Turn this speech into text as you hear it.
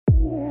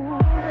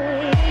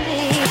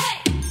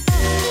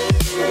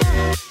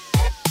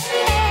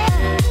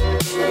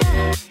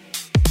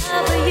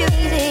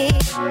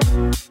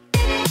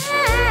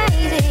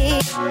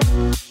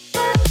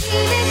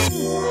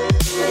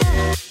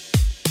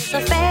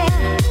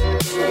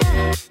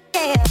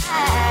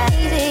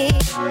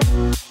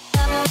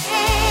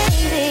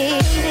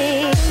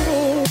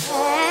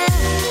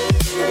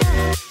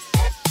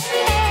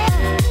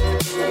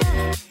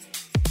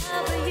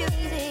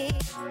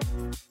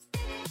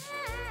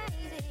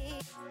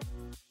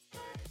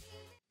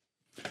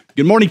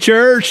Good morning,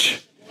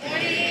 church.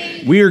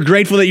 We are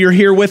grateful that you're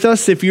here with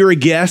us. If you're a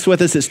guest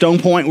with us at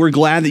Stone Point, we're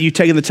glad that you've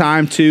taken the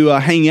time to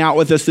hang out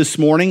with us this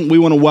morning. We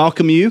want to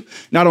welcome you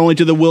not only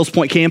to the Wills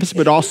Point campus,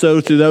 but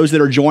also to those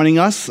that are joining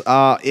us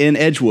in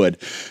Edgewood,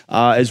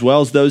 as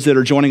well as those that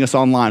are joining us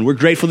online. We're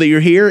grateful that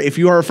you're here. If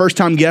you are a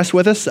first-time guest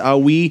with us,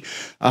 we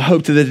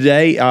hope that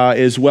today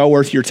is well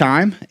worth your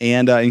time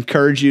and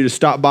encourage you to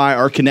stop by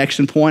our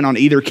connection point on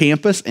either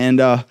campus and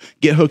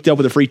get hooked up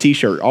with a free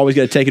t-shirt. Always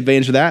got to take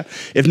advantage of that.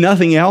 If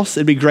nothing else,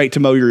 it'd be great to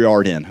mow your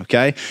yard in,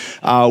 okay?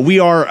 We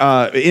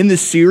are in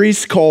this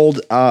series called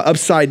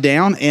Upside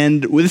Down,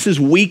 and this is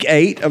week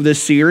 8 of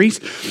this series.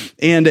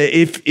 And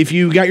if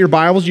you got your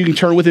Bibles, you can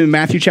turn with me in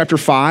Matthew chapter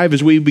 5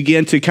 as we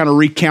begin to kind of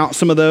recount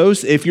some of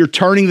those. If you're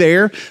turning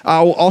there, I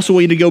also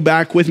want you to go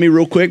back with me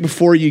real quick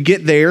before you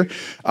get there,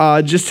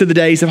 just to the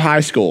days of high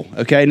school,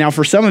 okay? Now,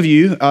 for some of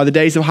you, the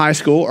days of high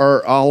school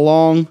are a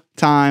long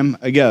time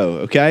ago,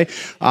 okay?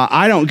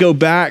 I don't go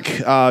back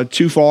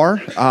too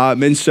far,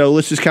 and so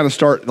let's just kind of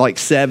start like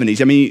 70s.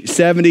 I mean,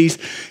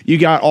 70s, you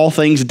got all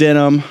things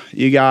denim,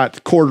 you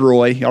got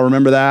corduroy, y'all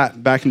remember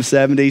that back in the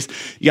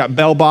 70s? You got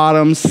bell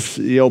bottoms,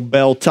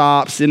 bell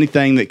tops,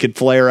 anything that could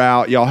flare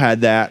out, y'all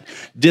had that.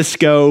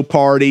 Disco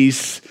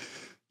parties,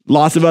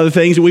 lots of other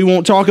things that we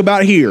won't talk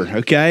about here,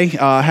 okay?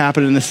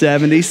 Happened in the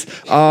 70s.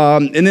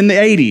 And then the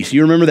 80s.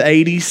 You remember the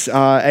 80s?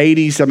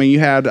 80s, I mean, you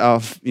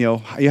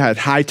had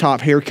high top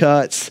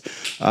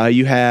haircuts.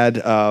 You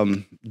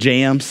had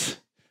jams,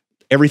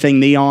 everything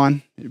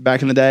neon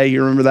back in the day.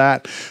 You remember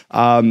that?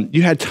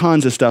 You had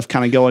tons of stuff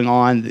kind of going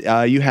on.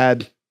 You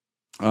had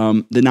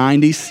the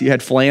 90s. You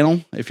had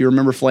flannel, if you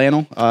remember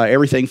flannel,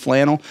 everything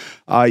flannel.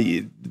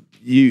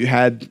 You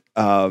had,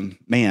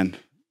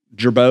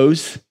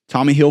 Gerbo's,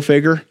 Tommy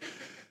Hilfiger.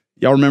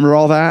 Y'all remember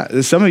all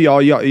that? Some of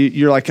y'all,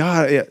 you're like,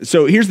 God.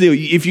 So here's the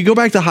deal. If you go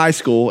back to high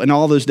school and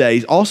all those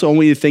days, also I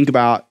want you to think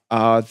about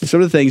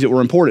some of the things that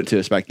were important to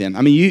us back then.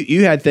 I mean,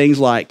 you had things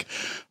like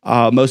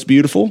most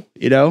beautiful,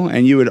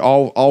 and you would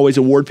always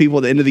award people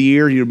at the end of the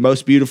year. You're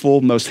most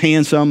beautiful, most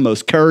handsome,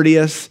 most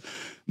courteous,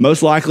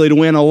 most likely to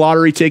win a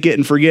lottery ticket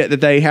and forget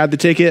that they had the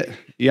ticket.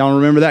 Y'all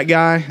remember that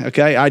guy?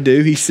 Okay, I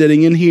do. He's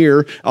sitting in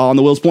here on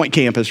the Wills Point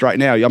campus right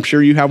now. I'm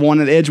sure you have one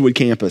at Edgewood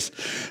campus.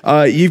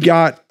 You've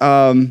got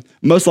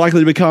most likely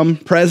to become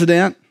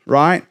president,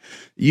 right?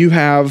 You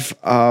have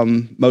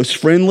most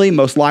friendly,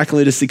 most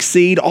likely to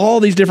succeed, all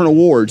these different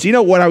awards. You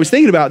know, what I was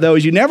thinking about, though,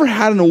 is you never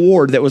had an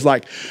award that was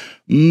like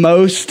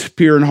most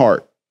pure in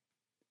heart.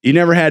 You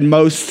never had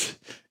most,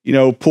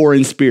 poor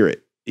in spirit.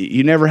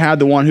 You never had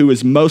the one who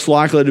was most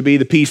likely to be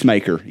the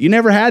peacemaker. You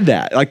never had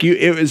that.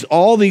 It was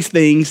all these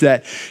things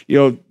that,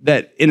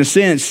 that in a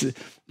sense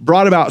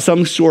brought about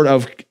some sort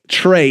of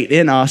trait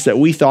in us that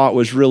we thought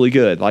was really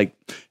good.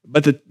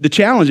 But the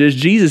challenge is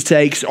Jesus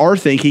takes our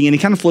thinking and he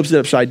kind of flips it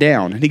upside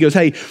down. And he goes,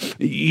 hey,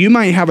 you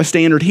might have a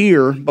standard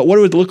here, but what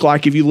it would look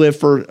like if you live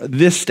for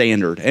this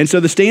standard? And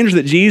so the standards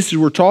that Jesus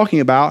were talking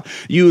about,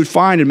 you would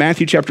find in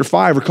Matthew chapter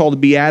 5 are called the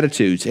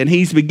Beatitudes. And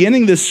he's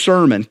beginning this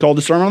sermon called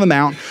the Sermon on the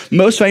Mount,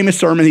 most famous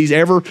sermon he's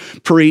ever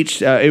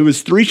preached. It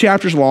was 3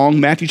 chapters long,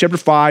 Matthew chapter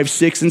 5,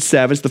 6, and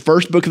 7. It's the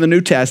first book of the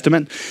New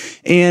Testament.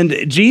 And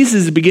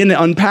Jesus is beginning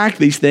to unpack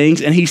these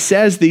things, and he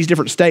says these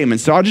different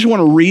statements. So I just want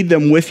to read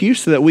them with you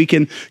so that we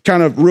can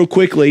kind of real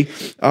quickly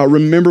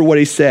remember what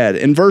he said.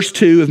 In verse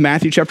 2 of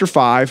Matthew chapter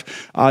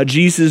 5,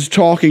 Jesus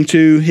talking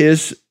to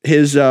his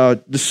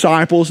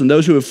disciples and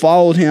those who have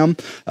followed him.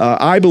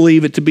 I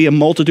believe it to be a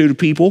multitude of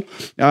people.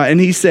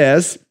 And he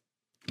says,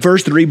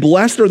 verse 3,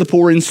 blessed are the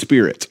poor in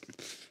spirit,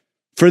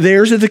 for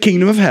theirs is the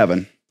kingdom of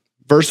heaven.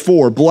 Verse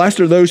 4, blessed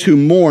are those who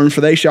mourn,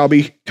 for they shall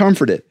be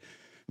comforted.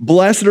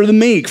 Blessed are the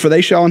meek, for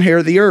they shall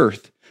inherit the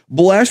earth.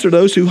 Blessed are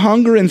those who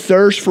hunger and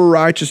thirst for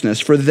righteousness,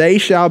 for they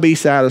shall be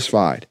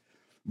satisfied.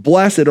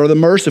 Blessed are the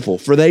merciful,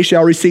 for they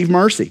shall receive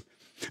mercy.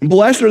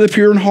 Blessed are the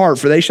pure in heart,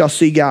 for they shall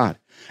see God.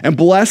 And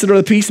blessed are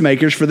the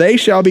peacemakers, for they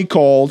shall be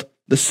called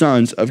the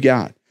sons of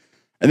God.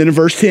 And then in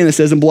verse 10 it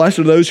says, and blessed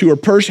are those who are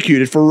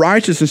persecuted for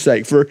righteousness'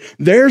 sake, for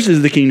theirs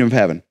is the kingdom of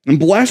heaven. And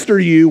blessed are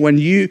you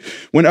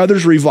when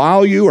others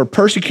revile you or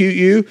persecute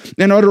you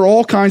and utter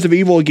all kinds of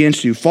evil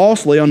against you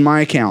falsely on my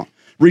account.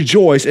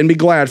 Rejoice and be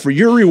glad, for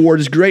your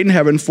reward is great in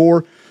heaven,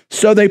 for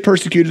so they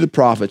persecuted the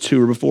prophets who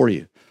were before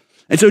you.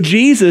 And so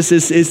Jesus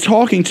is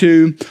talking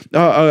to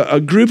a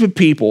group of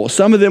people.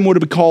 Some of them would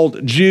have been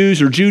called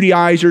Jews or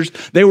Judaizers.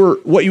 They were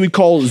what you would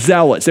call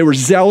zealots. They were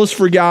zealous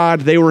for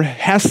God. They were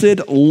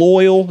Hesed,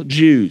 loyal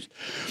Jews.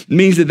 It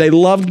means that they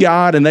loved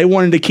God and they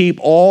wanted to keep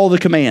all the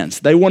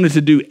commands. They wanted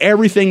to do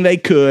everything they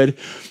could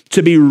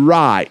to be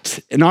right,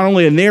 and not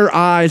only in their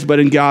eyes, but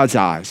in God's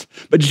eyes.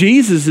 But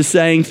Jesus is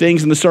saying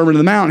things in the Sermon on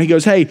the Mount. He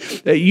goes, hey,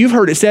 you've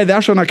heard it said, thou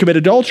shalt not commit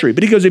adultery.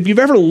 But he goes, if you've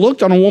ever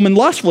looked on a woman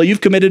lustfully,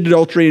 you've committed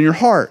adultery in your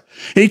heart.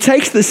 And he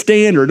takes the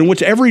standard in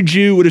which every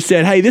Jew would have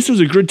said, hey, this was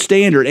a good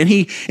standard. And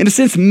he, in a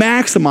sense,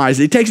 maximizes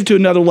it. He takes it to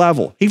another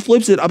level. He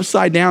flips it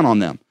upside down on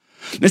them.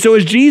 And so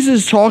as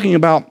Jesus is talking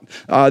about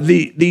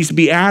these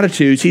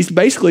Beatitudes, he's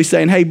basically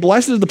saying, hey,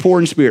 blessed is the poor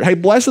in spirit. Hey,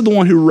 blessed is the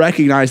one who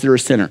recognizes they're a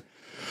sinner.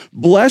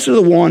 Blessed are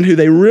the one who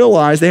they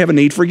realize they have a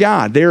need for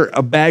God. They're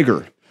a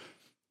beggar.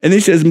 And he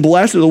says,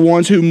 blessed are the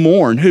ones who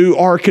mourn, who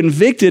are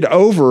convicted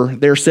over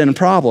their sin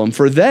problem,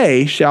 for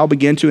they shall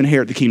begin to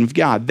inherit the kingdom of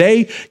God.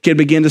 They can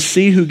begin to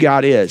see who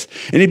God is.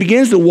 And he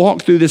begins to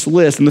walk through this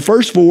list. And the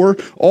first four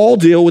all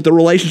deal with the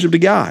relationship to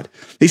God.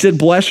 He said,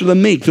 blessed are the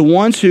meek, the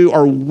ones who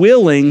are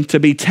willing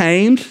to be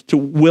tamed,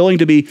 willing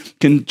to be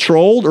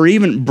controlled, or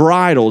even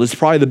bridled is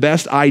probably the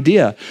best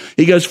idea.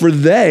 He goes, for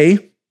they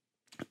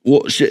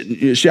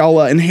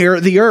shall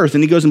inherit the earth.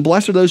 And he goes, and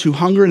blessed are those who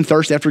hunger and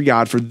thirst after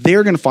God, for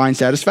they're going to find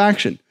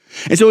satisfaction.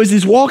 And so as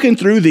he's walking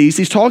through these,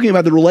 he's talking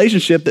about the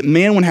relationship that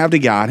man would have to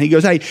God. He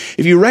goes, hey,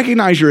 if you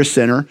recognize you're a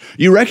sinner,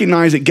 you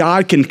recognize that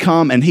God can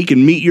come and he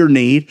can meet your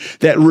need,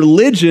 that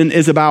religion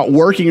is about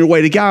working your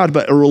way to God,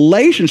 but a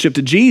relationship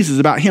to Jesus is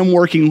about him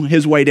working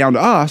his way down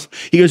to us.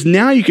 He goes,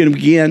 now you can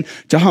begin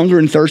to hunger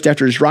and thirst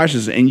after his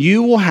righteousness, and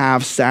you will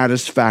have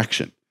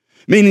satisfaction.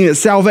 Meaning that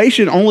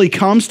salvation only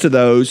comes to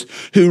those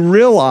who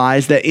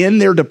realize that in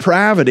their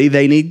depravity,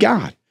 they need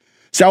God.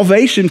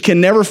 Salvation can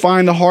never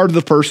find the heart of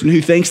the person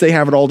who thinks they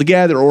have it all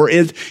together or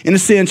is, in a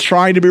sense,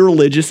 trying to be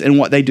religious in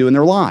what they do in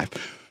their life.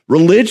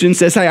 Religion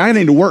says, hey, I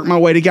need to work my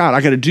way to God.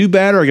 I got to do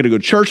better. I got to go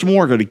to church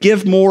more. I got to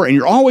give more. And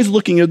you're always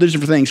looking at those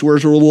different things.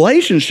 Whereas a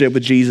relationship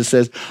with Jesus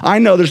says, I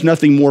know there's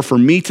nothing more for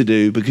me to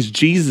do because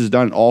Jesus has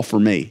done it all for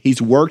me.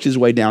 He's worked his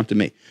way down to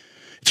me.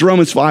 It's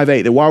Romans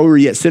 5:8, that while we were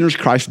yet sinners,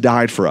 Christ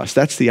died for us.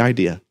 That's the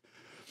idea.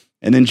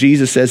 And then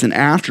Jesus says, and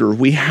after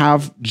we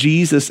have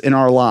Jesus in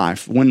our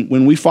life, when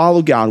we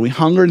follow God, we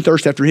hunger and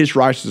thirst after his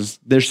righteousness,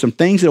 there's some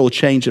things that will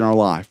change in our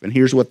life. And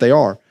here's what they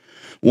are.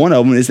 One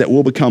of them is that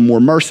we'll become more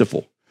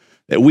merciful,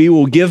 that we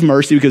will give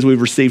mercy because we've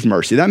received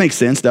mercy. That makes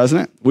sense, doesn't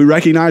it? We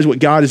recognize what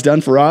God has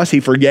done for us. He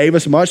forgave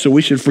us much, so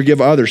we should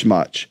forgive others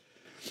much.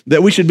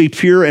 That we should be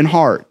pure in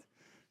heart.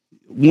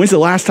 When's the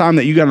last time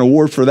that you got an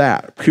award for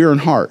that? Pure in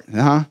heart.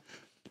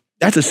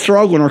 That's a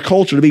struggle in our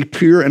culture to be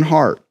pure in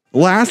heart.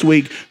 Last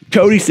week,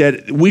 Cody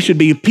said we should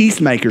be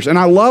peacemakers. And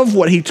I love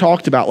what he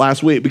talked about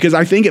last week because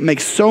I think it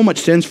makes so much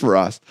sense for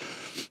us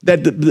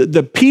that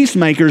the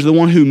peacemaker is the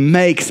one who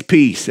makes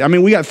peace. I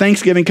mean, we got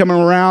Thanksgiving coming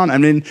around. I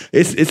mean,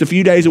 it's a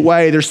few days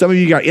away. There's some of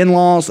you got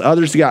in-laws,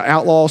 others got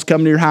outlaws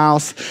coming to your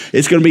house.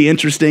 It's going to be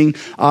interesting.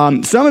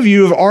 Some of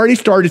you have already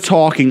started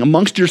talking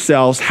amongst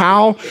yourselves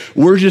how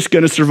we're just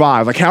going to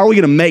survive. Like, how are we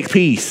going to make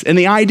peace? And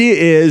the idea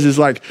is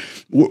like,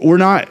 we're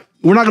not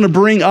going to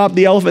bring up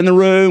the elephant in the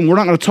room. We're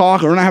not going to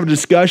talk. We're not going to have a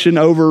discussion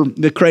over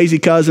the crazy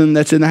cousin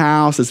that's in the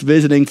house that's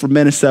visiting from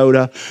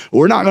Minnesota.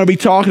 We're not going to be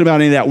talking about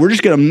any of that. We're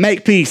just going to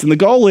make peace. And the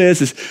goal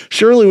is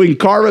surely we can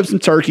carve up some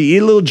turkey, eat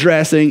a little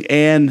dressing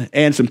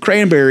and some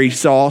cranberry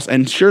sauce,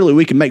 and surely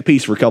we can make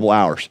peace for a couple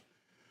hours.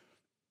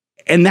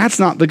 And that's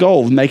not the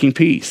goal of making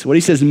peace. What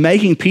he says,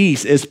 making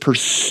peace is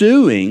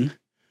pursuing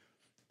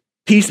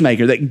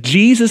peacemaker, that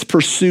Jesus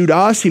pursued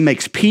us. He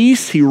makes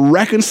peace. He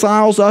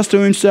reconciles us to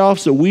himself,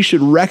 so we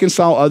should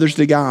reconcile others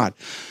to God.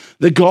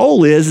 The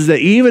goal is that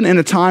even in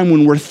a time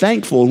when we're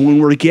thankful, when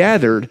we're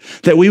gathered,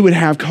 that we would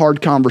have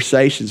hard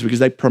conversations because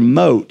they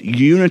promote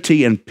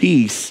unity and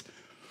peace,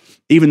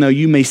 even though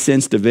you may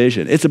sense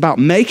division. It's about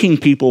making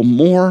people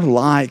more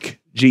like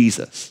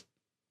Jesus.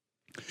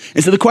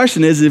 And so the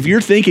question is, if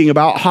you're thinking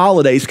about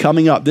holidays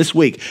coming up this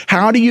week,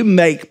 how do you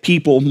make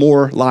people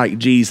more like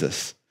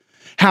Jesus?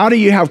 How do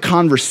you have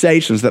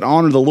conversations that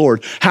honor the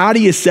Lord? How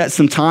do you set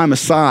some time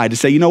aside to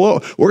say, you know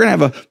what, we're going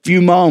to have a few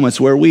moments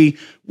where we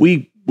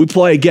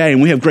play a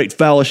game, we have great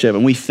fellowship,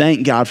 and we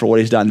thank God for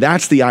what he's done.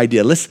 That's the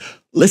idea.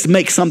 Let's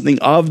make something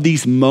of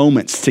these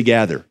moments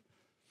together.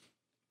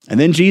 And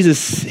then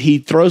Jesus, he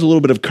throws a little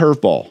bit of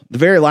curveball. The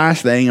very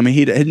last thing, I mean,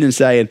 he didn't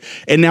say,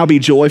 and now be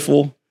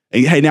joyful.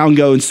 And, hey, now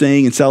go and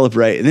sing and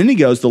celebrate. And then he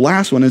goes, the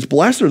last one is,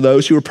 blessed are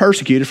those who are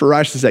persecuted for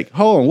righteousness' sake.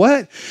 Hold on,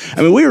 what?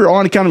 I mean, we were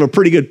on kind of a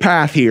pretty good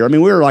path here. I mean,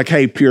 we were like,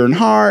 hey, pure in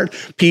heart,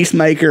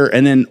 peacemaker.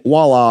 And then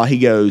voila, he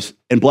goes,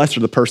 and blessed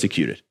are the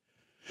persecuted.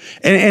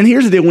 And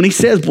here's the deal. When he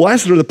says,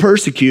 blessed are the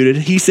persecuted,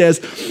 he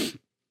says,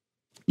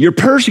 you're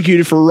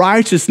persecuted for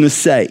righteousness'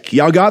 sake.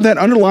 Y'all got that?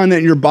 Underline that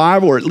in your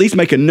Bible, or at least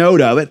make a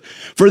note of it.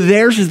 For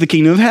theirs is the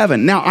kingdom of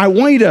heaven. Now, I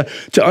want you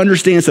to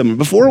understand something.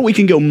 Before we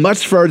can go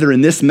much further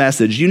in this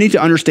message, you need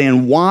to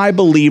understand why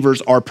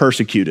believers are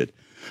persecuted.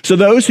 So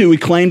those who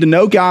would claim to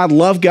know God,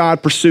 love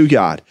God, pursue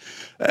God.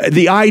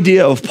 The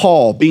idea of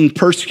Paul being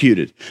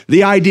persecuted,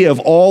 the idea of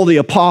all the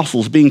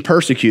apostles being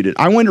persecuted.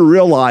 I want to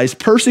realize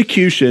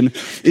persecution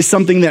is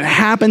something that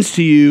happens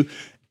to you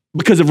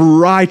because of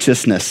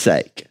righteousness'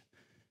 sake.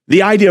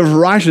 The idea of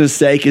righteousness'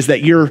 sake is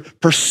that you're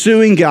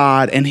pursuing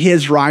God and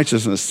his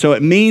righteousness. So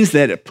it means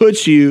that it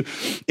puts you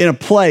in a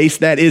place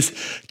that is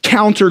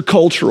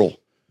countercultural.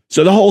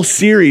 So the whole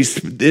series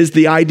is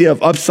the idea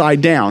of upside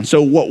down.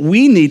 So what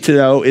we need to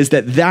know is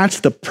that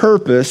that's the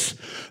purpose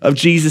of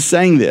Jesus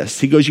saying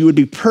this. He goes, you would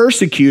be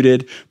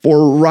persecuted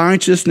for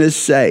righteousness'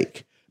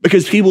 sake,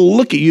 because people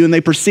look at you and they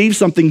perceive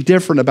something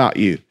different about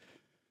you.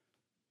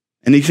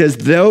 And he says,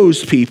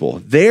 those people,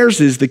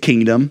 theirs is the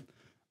kingdom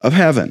of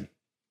heaven.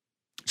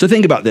 So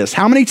think about this.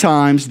 How many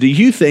times do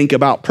you think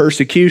about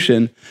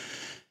persecution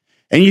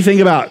and you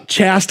think about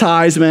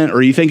chastisement,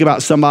 or you think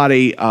about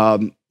somebody,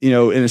 in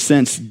a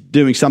sense,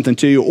 doing something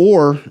to you?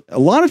 Or a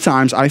lot of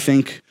times I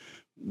think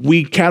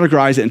we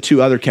categorize it in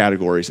two other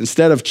categories.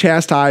 Instead of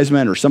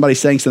chastisement or somebody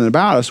saying something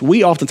about us,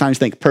 we oftentimes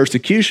think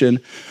persecution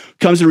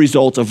comes as a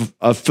result of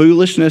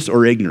foolishness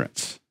or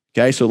ignorance.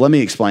 Okay, so let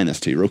me explain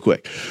this to you real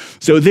quick.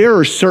 So there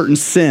are certain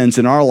sins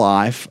in our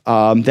life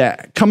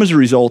that come as a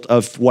result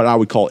of what I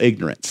would call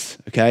ignorance,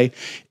 okay?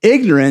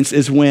 Ignorance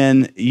is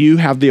when you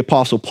have the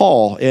Apostle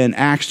Paul in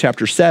Acts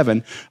chapter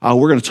 7.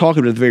 We're going to talk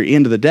about it at the very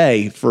end of the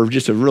day for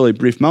just a really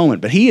brief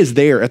moment, but he is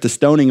there at the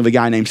stoning of a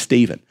guy named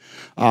Stephen.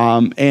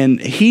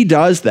 And he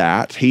does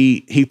that.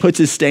 He puts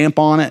his stamp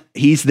on it.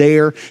 He's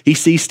there. He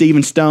sees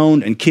Stephen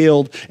stoned and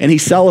killed, and he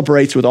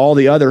celebrates with all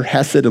the other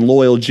Hesed and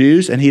loyal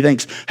Jews. And he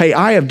thinks, hey,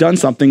 I have done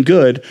something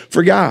good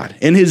for God.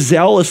 In his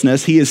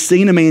zealousness, he has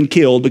seen a man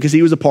killed because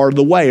he was a part of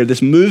the way, or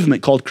this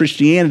movement called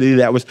Christianity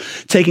that was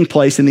taking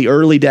place in the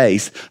early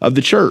days of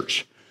the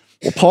church.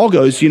 Well, Paul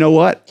goes, you know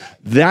what?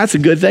 That's a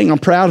good thing. I'm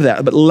proud of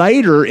that. But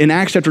later in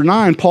Acts chapter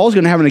 9, Paul's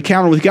going to have an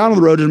encounter with God on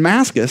the road to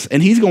Damascus,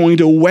 and he's going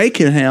to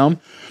awaken him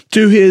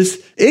to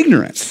his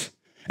ignorance.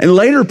 And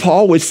later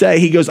Paul would say,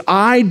 he goes,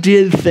 I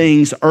did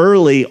things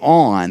early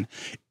on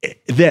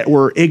that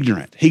were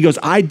ignorant. He goes,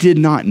 I did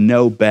not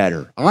know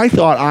better. I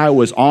thought I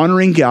was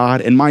honoring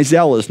God in my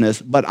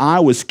zealousness, but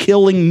I was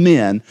killing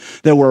men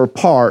that were a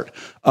part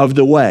of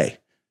the way.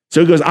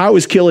 So he goes, I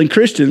was killing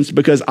Christians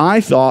because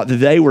I thought that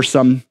they were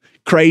some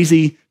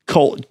crazy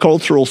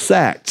cultural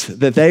sect,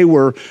 that they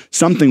were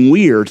something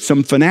weird,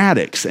 some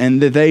fanatics, and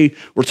that they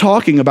were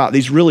talking about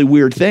these really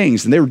weird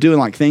things, and they were doing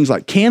like things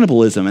like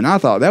cannibalism, and I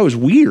thought that was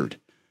weird.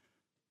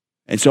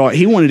 And so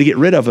he wanted to get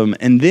rid of him.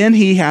 And then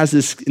he has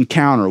this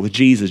encounter with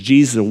Jesus.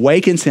 Jesus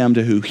awakens him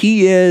to who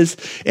he is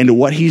and to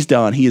what he's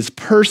done. He is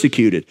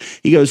persecuted.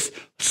 He goes,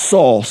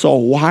 Saul,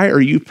 Saul, why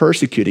are you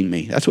persecuting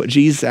me? That's what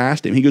Jesus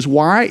asked him. He goes,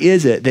 why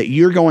is it that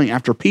you're going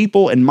after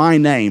people in my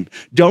name?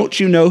 Don't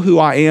you know who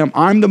I am?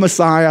 I'm the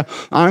Messiah.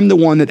 I'm the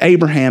one that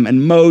Abraham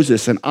and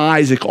Moses and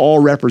Isaac all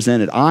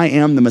represented. I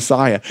am the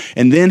Messiah.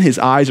 And then his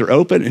eyes are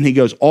open and he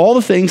goes, all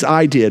the things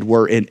I did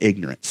were in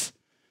ignorance.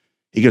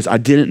 He goes, I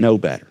didn't know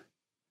better.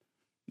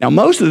 Now,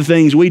 most of the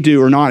things we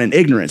do are not in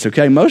ignorance,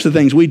 okay? Most of the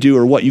things we do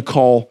are what you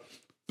call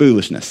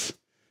foolishness,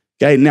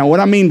 okay? Now, what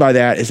I mean by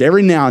that is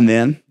every now and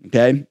then,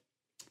 okay,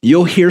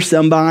 you'll hear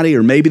somebody,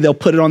 or maybe they'll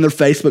put it on their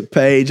Facebook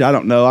page. I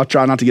don't know. I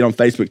try not to get on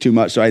Facebook too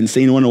much, so I hadn't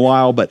seen one in a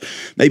while, but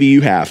maybe you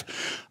have.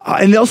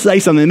 And they'll say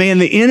something, man,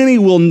 the enemy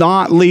will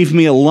not leave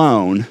me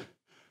alone.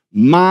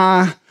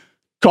 My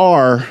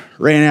car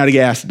ran out of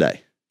gas today.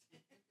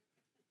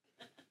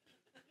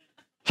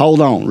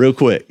 Hold on real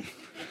quick.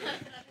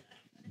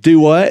 Do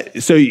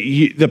what? So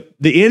the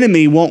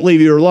enemy won't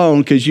leave you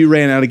alone because you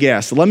ran out of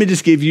gas. So let me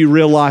just give you a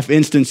real life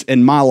instance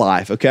in my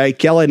life, okay?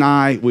 Kelly and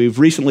I, we've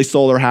recently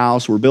sold our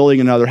house. We're building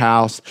another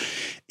house.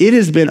 It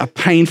has been a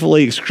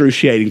painfully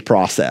excruciating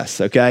process,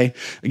 okay?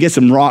 I get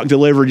some rock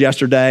delivered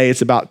yesterday.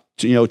 It's about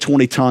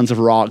 20 tons of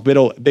rock, big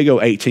old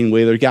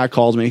 18-wheeler. Guy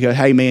calls me. He goes,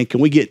 hey, man,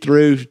 can we get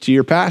through to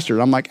your pasture?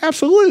 And I'm like,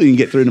 absolutely, you can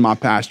get through to my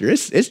pasture.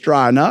 It's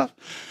dry enough.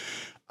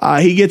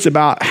 He gets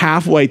about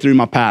halfway through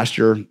my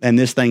pasture, and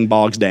this thing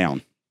bogs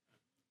down.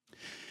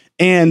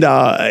 And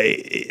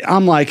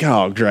I'm like,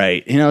 oh,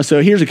 great.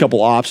 So here's a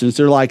couple options.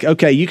 They're like,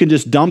 okay, you can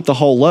just dump the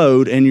whole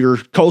load in your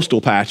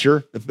coastal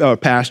pasture,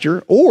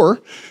 or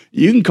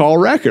you can call a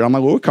wrecker. I'm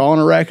like, well, we're calling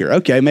a wrecker.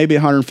 Okay, maybe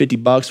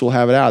 $150, we'll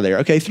have it out of there.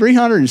 Okay,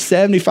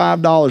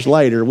 $375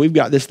 later, we've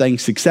got this thing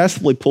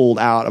successfully pulled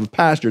out of a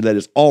pasture that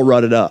is all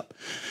rutted up.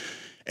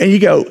 And you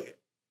go,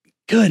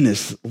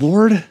 goodness,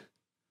 Lord,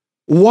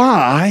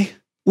 why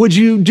would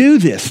you do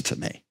this to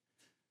me?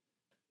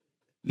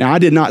 Now, I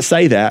did not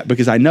say that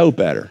because I know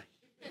better.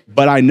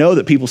 But I know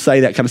that people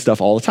say that kind of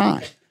stuff all the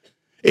time.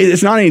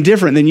 It's not any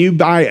different than you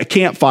buy a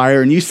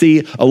campfire and you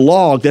see a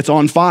log that's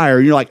on fire.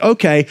 And you're like,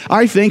 okay,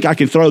 I think I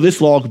can throw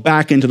this log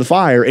back into the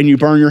fire, and you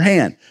burn your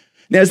hand.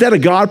 Now, is that a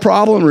God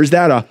problem or is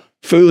that a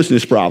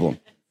foolishness problem?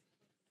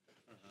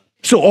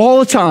 So all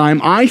the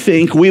time, I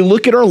think we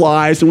look at our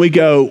lives and we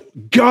go,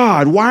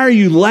 God, why are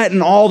you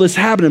letting all this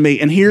happen to me?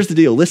 And here's the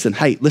deal. Listen,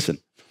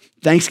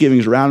 Thanksgiving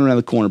is around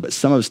the corner, but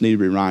some of us need to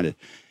be reminded.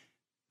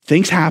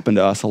 Things happen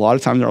to us a lot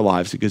of times in our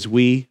lives because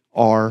we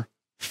are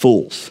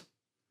fools.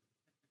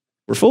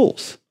 We're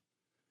fools.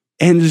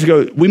 And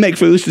we make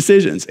foolish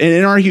decisions. And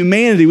in our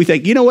humanity, we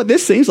think, you know what,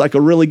 this seems like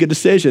a really good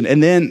decision.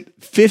 And then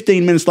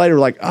 15 minutes later, we're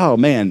like, oh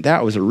man,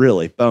 that was a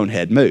really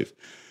bonehead move.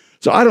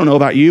 So I don't know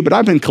about you, but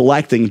I've been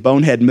collecting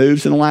bonehead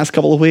moves in the last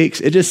couple of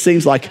weeks. It just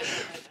seems like,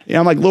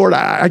 I'm like, Lord,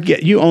 I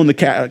get you own the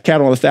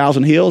cattle on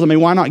 1,000 hills. I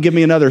mean, why not give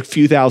me another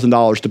few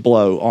 $1,000s to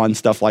blow on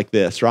stuff like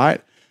this,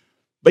 right?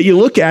 But you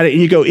look at it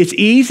and you go, it's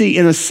easy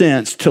in a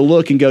sense to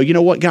look and go, you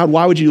know what, God,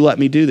 why would you let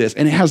me do this?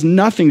 And it has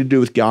nothing to do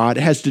with God.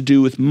 It has to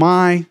do with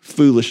my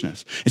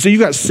foolishness. And so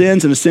you've got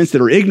sins in a sense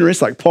that are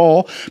ignorance, like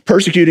Paul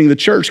persecuting the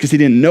church because he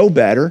didn't know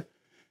better.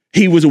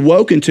 He was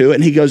awoken to it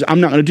and he goes, I'm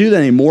not going to do that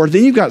anymore.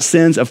 Then you've got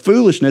sins of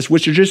foolishness,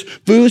 which are just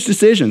foolish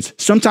decisions.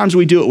 Sometimes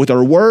we do it with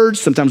our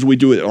words. Sometimes we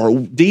do it with our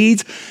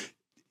deeds,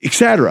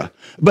 etc.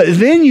 But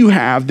then you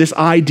have this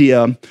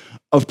idea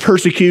of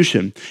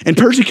persecution. And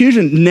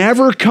persecution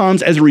never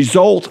comes as a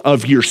result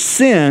of your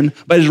sin,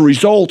 but as a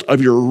result of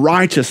your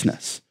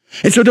righteousness.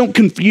 And so don't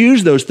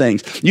confuse those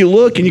things. You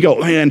look and you go,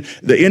 man,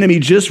 the enemy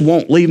just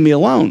won't leave me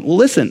alone. Well,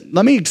 listen,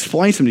 let me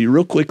explain something to you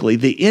real quickly.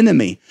 The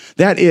enemy,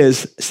 that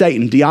is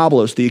Satan,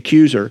 Diabolos, the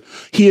accuser,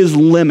 he is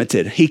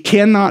limited. He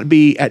cannot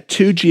be at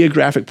two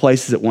geographic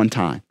places at one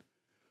time.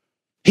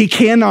 He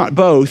cannot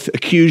both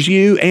accuse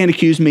you and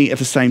accuse me at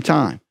the same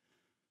time.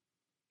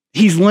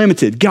 He's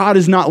limited. God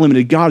is not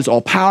limited. God is all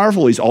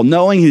powerful. He's all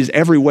knowing. He's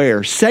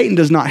everywhere. Satan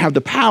does not have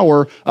the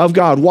power of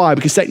God. Why?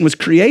 Because Satan was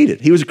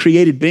created. He was a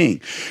created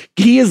being.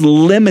 He is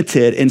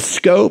limited in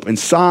scope and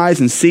size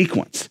and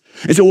sequence.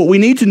 And so what we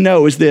need to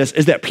know is this,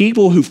 is that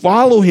people who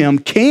follow him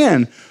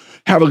can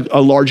have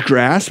a large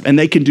grasp and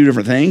they can do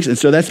different things. And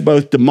so that's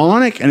both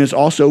demonic and it's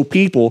also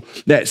people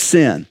that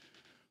sin.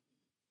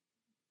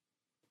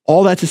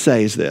 All that to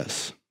say is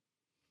this,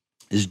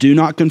 is do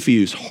not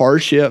confuse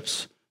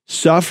hardships,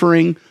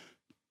 suffering,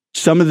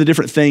 some of the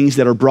different things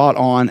that are brought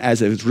on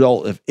as a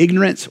result of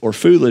ignorance or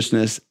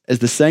foolishness as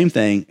the same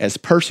thing as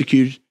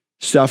persecution,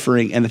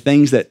 suffering, and the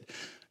things that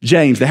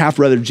James, the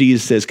half-brother of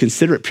Jesus, says,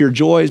 consider it pure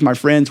joy, my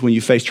friends, when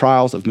you face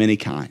trials of many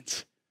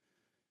kinds.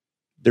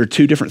 They're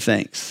two different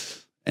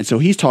things. And so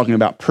he's talking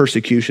about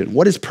persecution.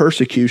 What is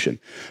persecution?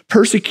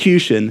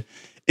 Persecution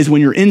is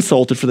when you're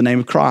insulted for the name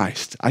of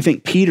Christ. I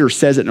think Peter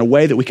says it in a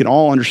way that we can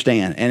all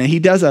understand. And he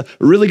does a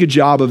really good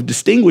job of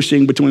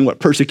distinguishing between what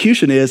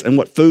persecution is and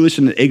what foolish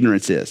and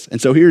ignorance is. And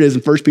so here it is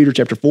in 1 Peter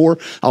chapter 4.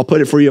 I'll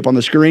put it for you up on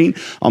the screen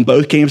on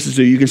both campuses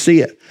so you can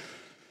see it.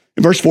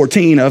 In verse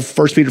 14 of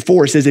 1 Peter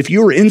 4, it says, if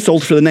you are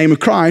insulted for the name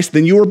of Christ,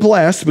 then you are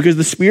blessed because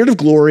the Spirit of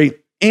glory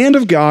and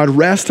of God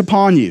rests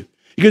upon you.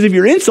 Because if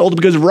you're insulted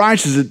because of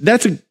righteousness,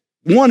 it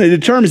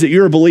determines that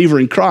you're a believer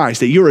in Christ,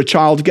 that you're a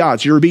child of God.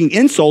 So you're being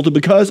insulted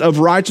because of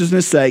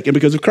righteousness' sake and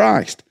because of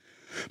Christ.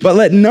 But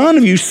let none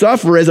of you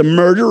suffer as a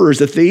murderer, as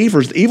a thief,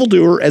 or as an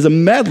evildoer, as a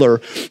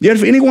meddler. Yet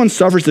if anyone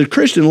suffers as a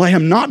Christian, let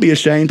him not be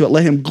ashamed, but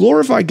let him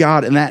glorify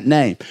God in that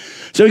name.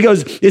 So he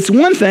goes, it's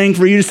one thing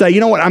for you to say, you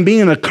know what, I'm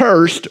being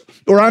accursed,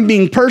 or I'm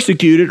being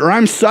persecuted, or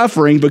I'm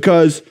suffering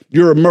because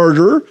you're a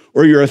murderer,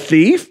 or you're a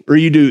thief, or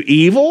you do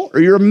evil,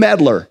 or you're a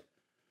meddler.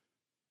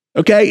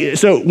 Okay,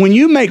 so when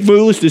you make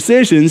foolish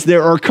decisions,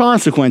 there are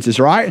consequences,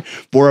 right?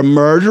 For a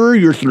murderer,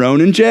 you're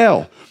thrown in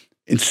jail.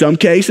 In some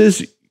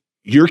cases,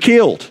 you're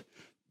killed.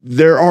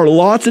 There are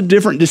lots of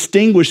different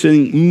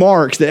distinguishing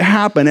marks that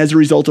happen as a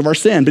result of our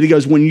sin. But he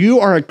goes, when you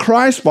are a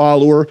Christ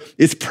follower,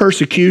 it's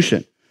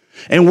persecution.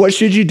 And what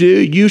should you do?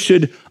 You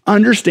should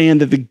understand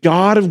that the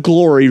God of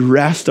glory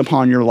rests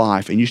upon your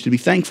life, and you should be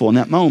thankful in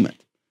that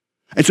moment.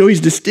 And so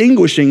he's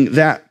distinguishing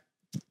that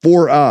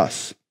for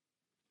us.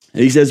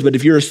 And he says, but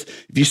if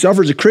you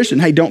suffer as a Christian,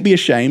 hey, don't be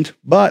ashamed,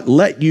 but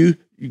let you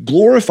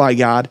glorify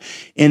God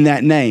in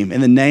that name, in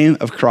the name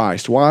of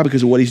Christ. Why?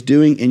 Because of what he's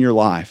doing in your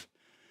life.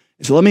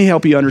 So let me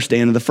help you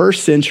understand. In the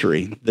first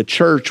century, the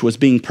church was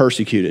being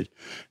persecuted,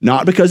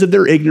 not because of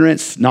their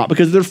ignorance, not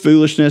because of their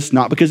foolishness,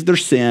 not because of their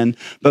sin,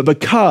 but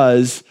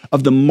because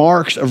of the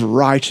marks of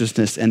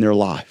righteousness in their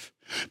life.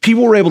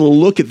 People were able to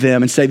look at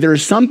them and say, there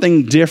is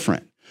something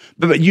different.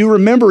 But you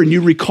remember and you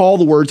recall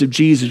the words of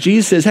Jesus.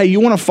 Jesus says, hey, you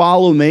want to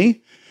follow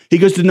me? He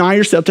goes, deny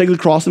yourself, take the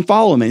cross, and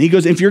follow him. And he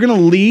goes, if you're going to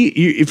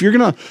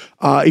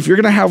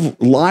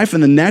have life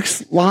in the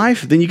next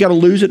life, then you got to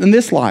lose it in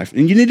this life.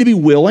 And you need to be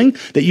willing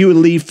that you would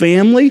leave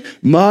family,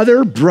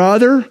 mother,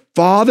 brother,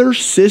 father,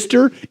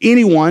 sister,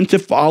 anyone to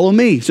follow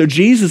me. So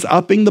Jesus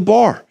upping the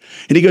bar.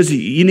 And he goes,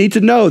 you need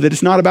to know that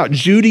it's not about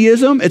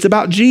Judaism, it's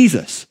about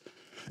Jesus.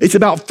 It's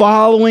about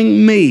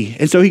following me.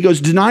 And so he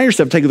goes, deny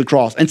yourself, take the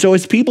cross. And so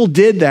as people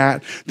did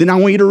that, then I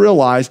want you to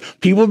realize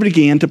people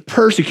began to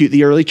persecute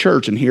the early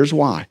church. And here's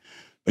why.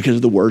 Because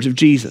of the words of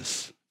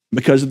Jesus,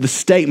 because of the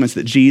statements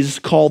that Jesus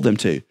called them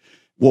to.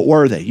 What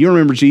were they? You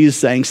remember Jesus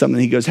saying something.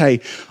 He goes,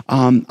 hey,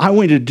 I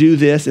want you to do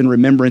this in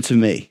remembrance of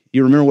me.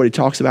 You remember what he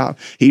talks about?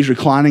 He's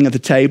reclining at the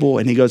table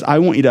and he goes, I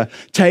want you to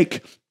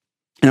take,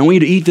 and I want you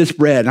to eat this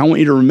bread. And I want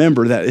you to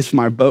remember that it's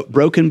my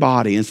broken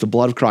body and it's the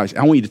blood of Christ.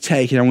 I want you to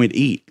take it. I want you to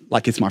eat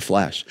like it's my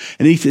flesh.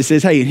 And he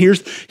says, hey, and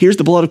here's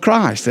the blood of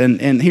Christ.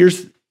 And here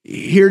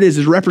it is,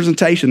 his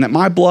representation that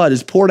my blood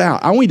is poured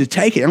out. I want you to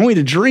take it. I want you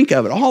to drink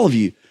of it, all of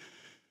you.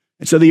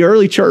 And so the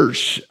early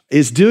church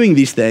is doing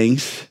these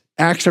things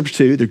Acts chapter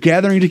 2. They're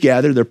gathering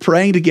together. They're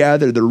praying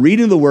together. They're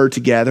reading the word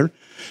together.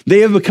 They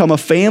have become a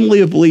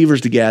family of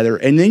believers together.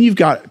 And then you've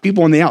got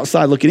people on the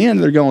outside looking in,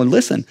 and they're going,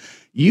 listen,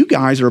 you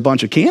guys are a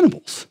bunch of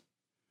cannibals.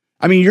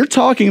 I mean, you're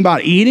talking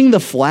about eating the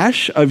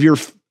flesh of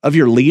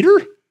your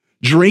leader,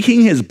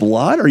 drinking his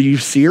blood. Are you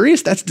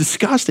serious? That's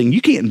disgusting.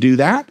 You can't do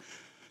that.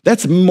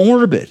 That's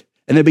morbid.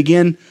 And they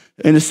begin,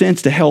 in a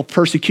sense, to hurl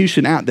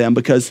persecution at them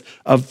because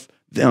of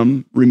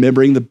them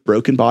remembering the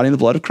broken body and the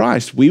blood of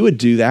Christ. We would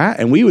do that.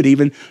 And we would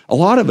even, a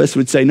lot of us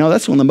would say, no,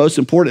 that's one of the most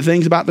important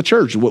things about the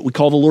church, what we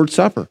call the Lord's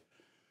Supper.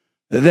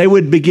 They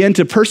would begin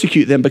to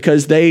persecute them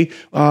because they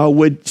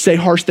would say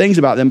harsh things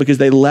about them because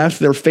they left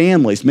their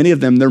families, many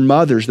of them, their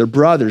mothers, their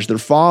brothers, their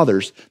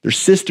fathers, their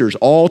sisters,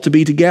 all to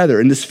be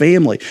together in this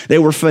family. They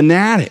were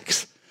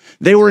fanatics.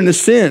 They were, in a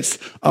sense,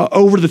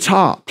 over the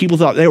top. People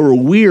thought they were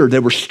weird. They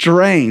were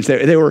strange.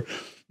 They're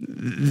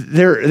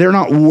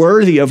not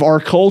worthy of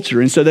our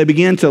culture. And so they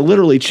began to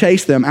literally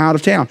chase them out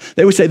of town.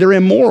 They would say they're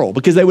immoral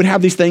because they would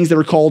have these things that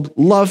were called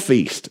love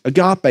feast,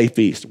 agape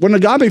feast. What an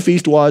agape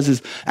feast was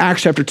is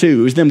Acts chapter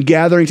 2. It was them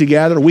gathering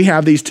together. We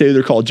have these two.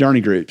 They're called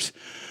journey groups.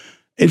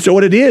 And so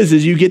what it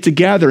is you get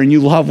together and you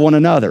love one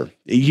another.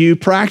 You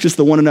practice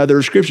the one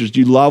another scriptures.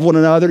 You love one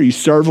another. You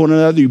serve one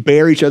another. You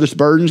bear each other's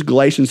burdens,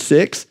 Galatians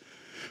 6.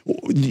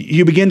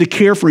 You begin to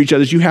care for each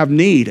other as you have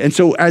need. And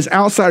so as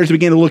outsiders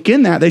begin to look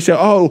in that, they say,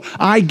 oh,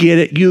 I get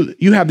it.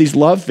 You have these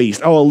love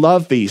feasts. Oh, a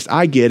love feast.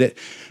 I get it.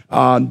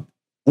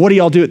 What do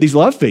y'all do at these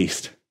love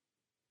feasts?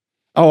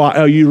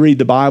 Oh, you read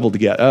the Bible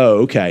together.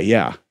 Oh, okay,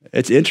 yeah.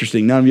 It's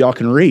interesting. None of y'all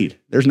can read.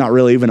 There's not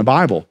really even a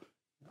Bible.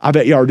 I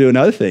bet y'all are doing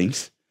other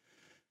things.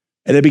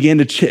 And they begin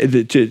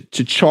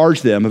to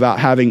charge them about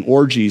having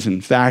orgies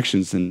and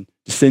factions and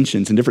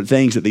dissensions and different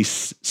things at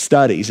these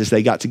studies as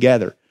they got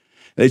together.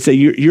 They'd say,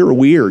 you're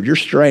weird, you're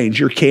strange,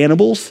 you're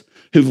cannibals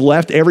who've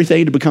left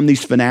everything to become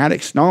these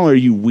fanatics. Not only are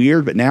you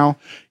weird, but now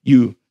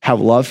you have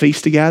love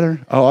feasts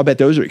together. Oh, I bet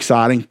those are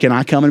exciting. Can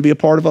I come and be a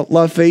part of a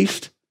love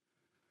feast?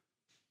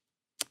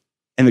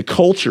 And the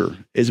culture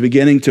is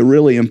beginning to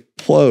really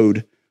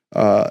implode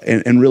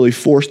and really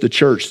force the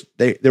church.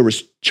 There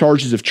was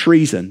charges of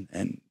treason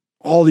and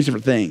all these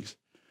different things.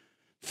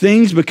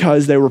 Things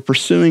because they were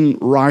pursuing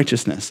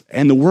righteousness,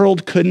 and the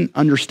world couldn't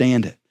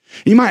understand it.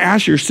 You might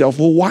ask yourself,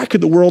 well, why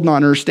could the world not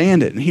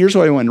understand it? And here's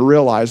what I want to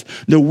realize.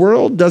 The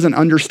world doesn't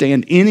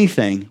understand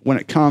anything when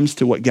it comes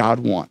to what God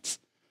wants.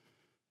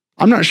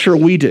 I'm not sure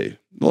we do.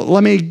 Well,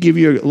 let me give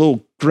you a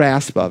little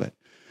grasp of it.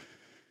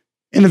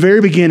 In the very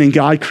beginning,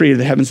 God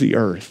created the heavens and the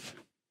earth.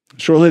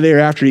 Shortly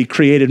thereafter, he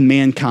created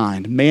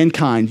mankind.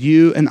 Mankind,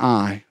 you and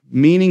I,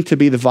 meaning to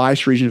be the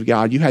vice regent of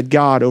God. You had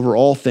God over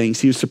all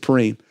things. He was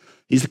supreme.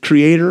 He's the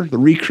creator, the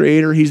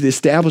recreator. He's the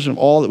establishment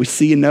of all that we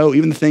see and know,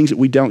 even the things that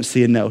we don't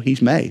see and know.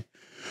 He's made.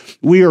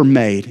 We are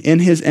made in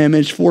his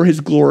image, for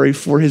his glory,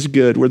 for his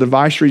good. We're the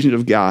vice regent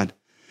of God.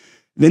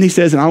 Then he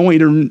says, and I want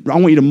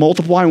you to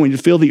multiply. I want you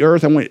to fill the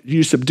earth. I want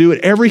you to subdue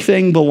it.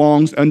 Everything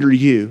belongs under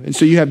you. And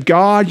so you have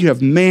God, you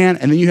have man,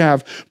 and then you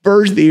have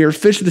birds of the air,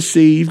 fish of the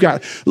sea. You've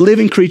got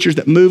living creatures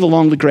that move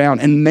along the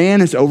ground, and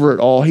man is over it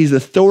all. He's the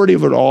authority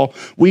of it all.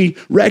 We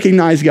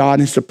recognize God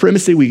and his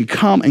supremacy. We can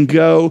come and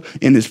go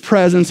in his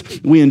presence.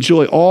 We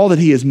enjoy all that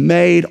he has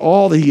made,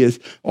 all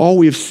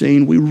we have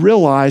seen. We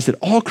realize that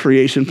all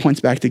creation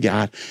points back to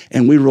God,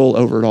 and we roll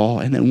over it all.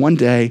 And then one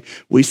day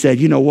we said,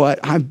 you know what?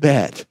 I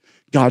bet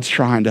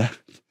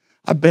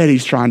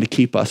he's trying to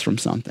keep us from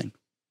something.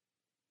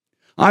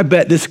 I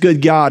bet this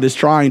good God is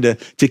trying to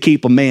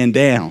keep a man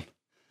down.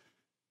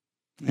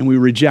 And we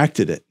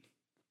rejected it.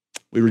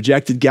 We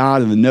rejected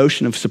God and the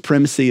notion of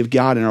supremacy of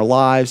God in our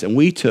lives, and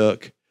we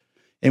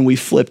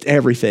flipped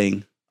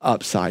everything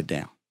upside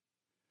down.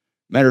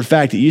 Matter of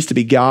fact, it used to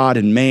be God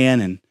and man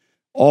and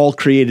all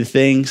created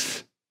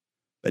things,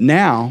 but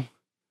now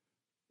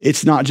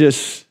it's not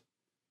just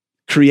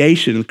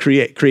creation of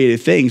created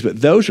things,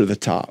 but those are the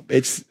top.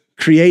 It's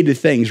created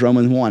things,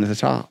 Romans 1 at the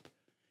top.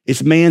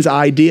 It's man's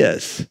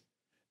ideas.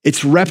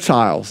 It's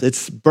reptiles.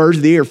 It's birds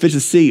of the air, fish of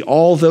the sea,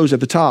 all those at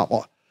the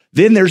top.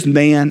 Then there's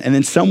man, and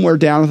then somewhere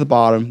down at the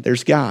bottom,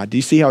 there's God. Do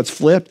you see how it's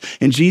flipped?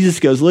 And Jesus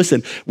goes,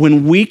 listen,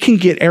 when we can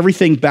get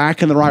everything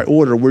back in the right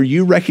order, where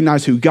you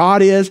recognize who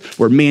God is,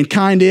 where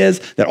mankind is,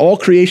 that all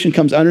creation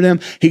comes under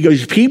them, he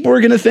goes, people are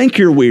going to think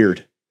you're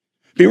weird.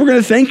 People are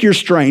going to think you're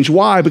strange.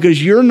 Why?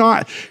 Because you're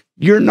not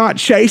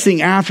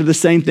chasing after the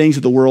same things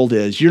that the world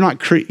is. You're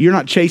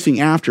not chasing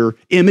after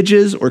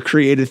images or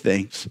created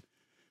things,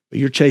 but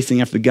you're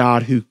chasing after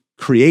God who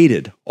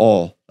created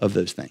all of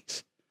those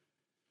things.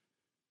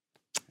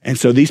 And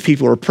so these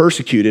people are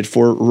persecuted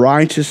for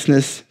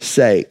righteousness'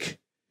 sake.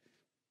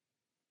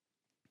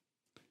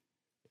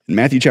 In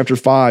Matthew chapter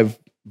 5,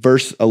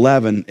 verse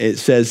 11, it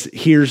says,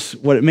 here's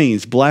what it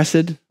means.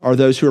 Blessed are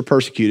those who are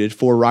persecuted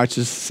for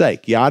righteousness'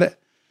 sake. You got it?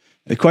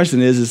 The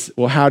question is,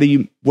 well, what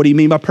do you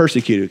mean by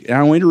persecuted? And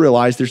I want you to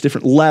realize there's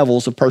different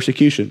levels of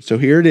persecution. So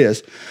here it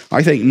is.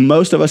 I think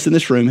most of us in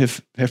this room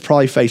have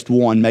probably faced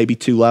one, maybe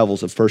two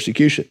levels of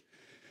persecution.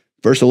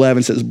 Verse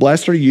 11 says,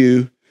 blessed are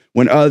you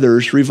when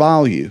others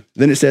revile you.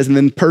 Then it says, and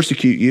then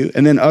persecute you,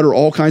 and then utter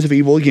all kinds of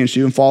evil against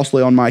you and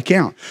falsely on my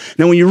account.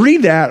 Now, when you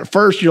read that, at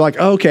first you're like,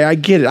 okay, I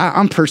get it.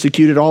 I'm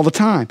persecuted all the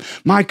time.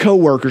 My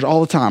coworkers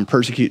all the time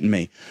persecuting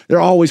me. They're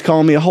always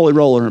calling me a holy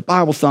roller and a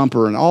Bible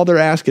thumper, and all they're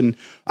asking,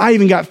 I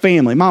even got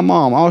family. My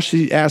mom, all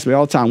she asks me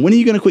all the time, when are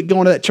you going to quit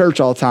going to that church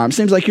all the time? It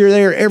seems like you're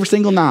there every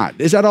single night.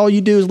 Is that all you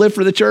do is live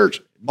for the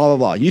church? Blah, blah,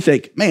 blah. You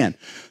think, man,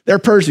 they're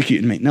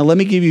persecuting me. Now, let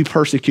me give you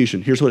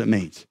persecution. Here's what it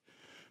means.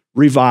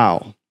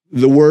 Revile.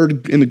 The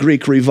word in the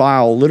Greek,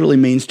 revile, literally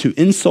means to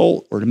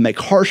insult or to make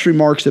harsh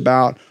remarks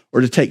about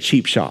or to take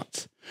cheap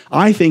shots.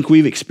 I think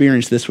we've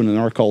experienced this one in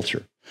our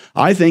culture.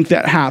 I think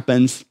that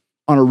happens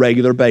on a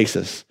regular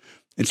basis.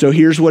 And so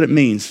here's what it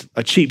means,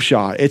 a cheap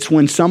shot. It's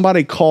when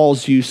somebody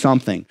calls you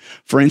something.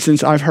 For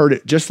instance, I've heard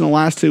it just in the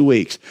last 2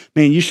 weeks.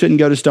 Man, you shouldn't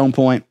go to Stone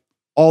Point.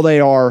 All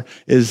they are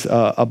is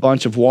a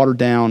bunch of watered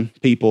down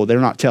people. They're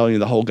not telling you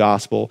the whole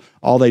gospel.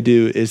 All they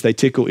do is they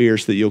tickle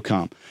ears so that you'll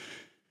come.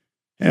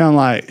 And I'm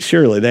like,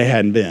 surely they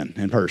hadn't been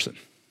in person,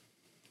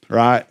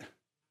 right?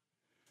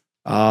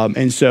 But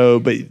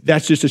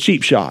that's just a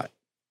cheap shot.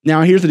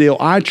 Now, here's the deal.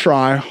 I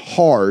try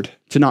hard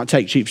to not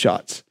take cheap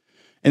shots.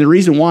 And the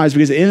reason why is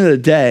because at the end of the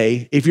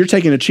day, if you're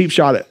taking a cheap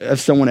shot at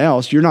someone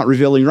else, you're not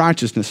revealing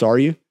righteousness, are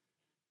you?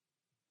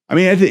 I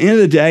mean, at the end of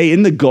the day,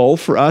 isn't the goal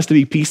for us to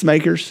be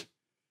peacemakers?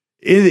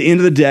 At the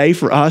end of the day,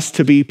 for us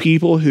to be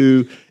people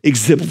who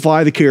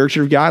exemplify the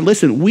character of God.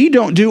 Listen, we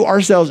don't do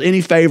ourselves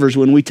any favors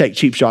when we take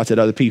cheap shots at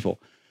other people.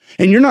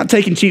 And you're not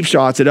taking cheap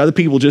shots at other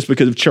people just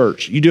because of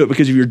church. You do it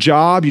because of your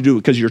job. You do it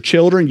because of your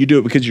children. You do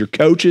it because of your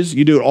coaches.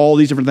 You do it all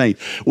these different things.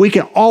 We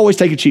can always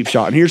take a cheap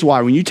shot. And here's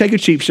why. When you take a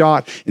cheap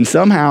shot and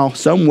somehow,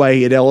 some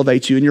way, it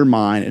elevates you in your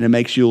mind and it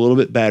makes you a little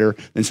bit better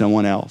than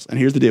someone else. And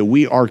here's the deal.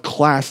 We are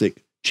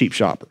classic cheap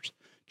shotters.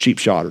 Cheap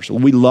shotters.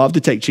 We love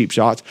to take cheap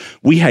shots.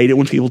 We hate it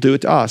when people do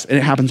it to us. And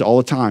it happens all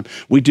the time.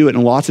 We do it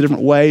in lots of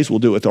different ways. We'll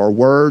do it with our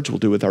words. We'll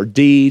do it with our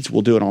deeds.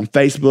 We'll do it on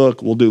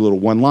Facebook. We'll do little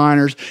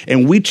one-liners.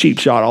 And we cheap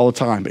shot all the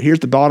time. But here's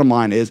the bottom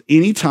line is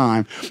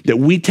anytime that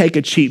we take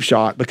a cheap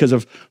shot because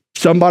of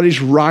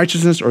somebody's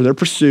righteousness or their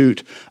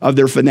pursuit of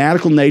their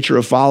fanatical nature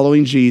of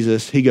following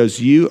Jesus, he goes,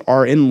 you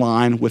are in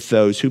line with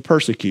those who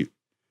persecute.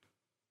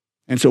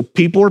 And so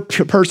people are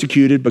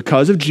persecuted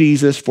because of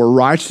Jesus for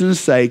righteousness'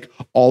 sake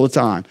all the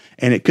time.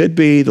 And it could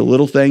be the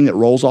little thing that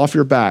rolls off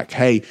your back.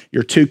 Hey,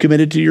 you're too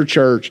committed to your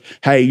church.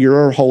 Hey,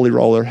 you're a holy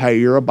roller. Hey,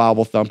 you're a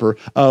Bible thumper.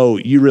 Oh,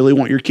 you really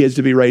want your kids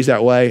to be raised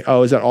that way?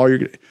 Oh, is that all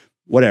you're,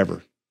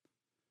 whatever.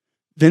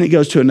 Then it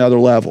goes to another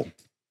level.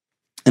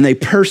 And they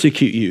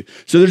persecute you.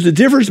 So there's a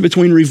difference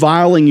between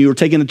reviling you or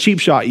taking a cheap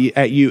shot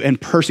at you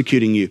and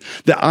persecuting you.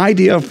 The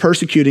idea of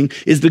persecuting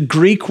is the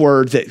Greek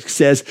word that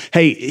says,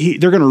 hey,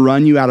 they're going to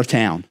run you out of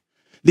town.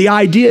 The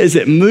idea is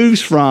it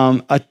moves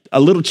from a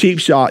little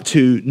cheap shot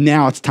to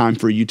now it's time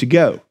for you to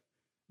go.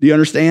 Do you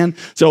understand?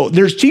 So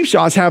there's cheap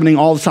shots happening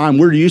all the time.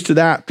 We're used to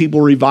that, people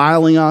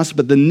reviling us.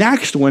 But the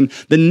next one,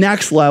 the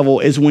next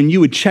level is when you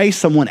would chase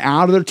someone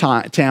out of their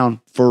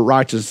town for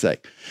righteousness'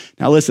 sake.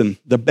 Now listen,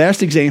 the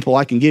best example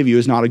I can give you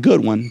is not a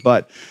good one,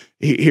 but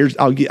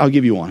I'll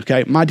give you one,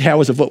 okay? My dad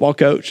was a football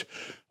coach.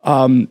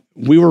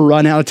 We were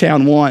run out of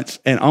town once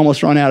and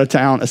almost run out of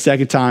town a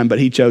second time, but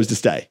he chose to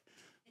stay,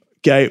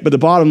 okay? But the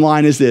bottom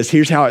line is this.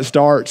 Here's how it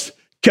starts.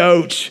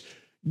 Coach,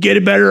 get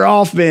a better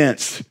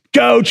offense.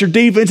 Coach, your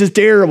defense is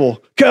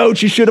terrible.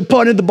 Coach, you should have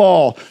punted the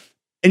ball.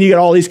 And you got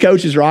all these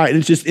coaches, right? And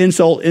it's just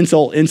insult,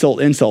 insult,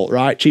 insult, insult,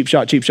 right? Cheap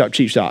shot, cheap shot,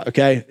 cheap shot,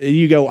 okay? And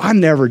you go, I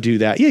never do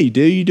that. Yeah, you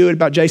do. You do it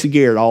about Jason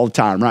Garrett all the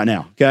time right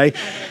now, okay?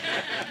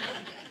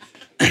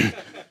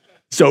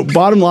 So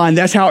bottom line,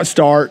 that's how it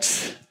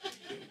starts.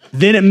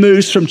 Then it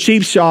moves from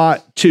cheap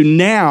shot to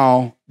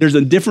now there's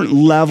a different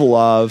level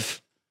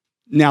of,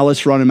 now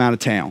let's run them out of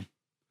town.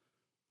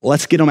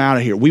 Let's get them out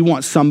of here. We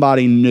want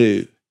somebody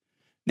new.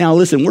 Now,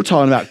 listen, we're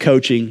talking about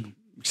coaching,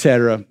 et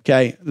cetera,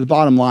 okay? The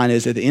bottom line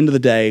is at the end of the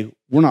day,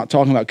 we're not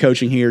talking about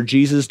coaching here.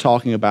 Jesus is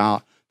talking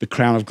about the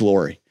crown of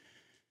glory.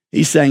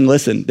 He's saying,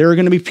 listen, there are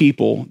going to be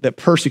people that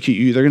persecute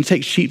you. They're going to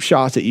take cheap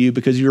shots at you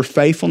because of your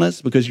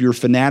faithfulness, because of your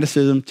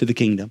fanaticism to the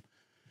kingdom.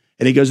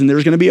 And he goes, and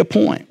there's going to be a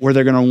point where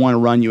they're going to want to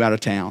run you out of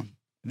town.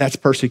 That's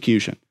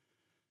persecution.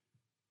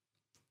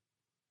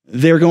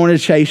 They're going to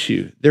chase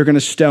you. They're going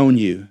to stone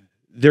you.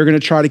 They're going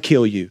to try to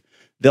kill you.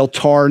 They'll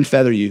tar and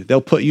feather you.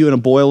 They'll put you in a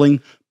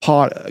boiling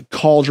pot, a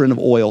cauldron of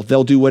oil.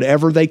 They'll do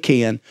whatever they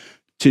can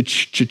to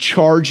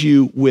charge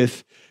you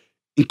with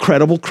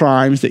incredible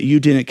crimes that you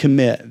didn't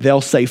commit.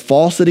 They'll say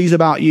falsities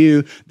about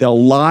you.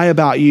 They'll lie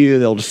about you.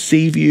 They'll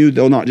deceive you.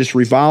 They'll not just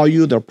revile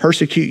you. They'll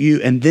persecute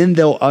you. And then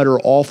they'll utter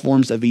all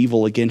forms of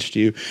evil against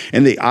you.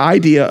 And the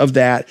idea of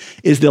that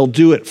is they'll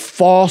do it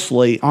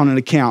falsely on an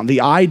account.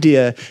 The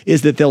idea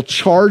is that they'll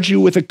charge you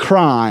with a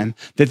crime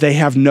that they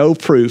have no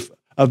proof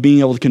of being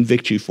able to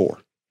convict you for.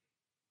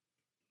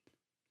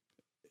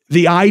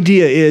 the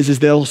idea is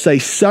they'll say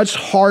such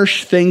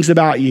harsh things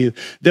about you.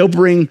 They'll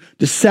bring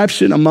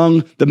deception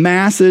among the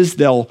masses.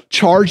 They'll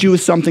charge you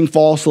with something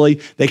falsely.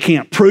 They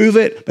can't prove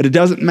it, but it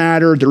doesn't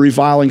matter. They're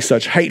reviling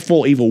such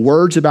hateful, evil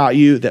words about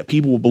you that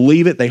people will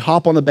believe it. They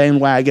hop on the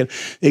bandwagon.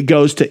 It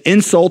goes to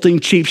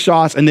insulting, cheap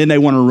shots, and then they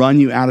want to run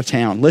you out of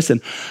town.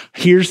 Listen,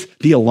 here's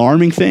the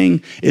alarming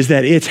thing is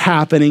that it's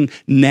happening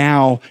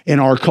now in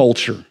our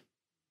culture.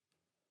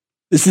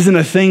 This isn't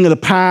a thing of the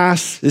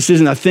past. This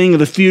isn't a thing of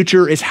the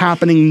future. It's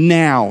happening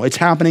now. It's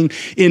happening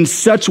in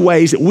such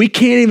ways that we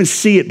can't even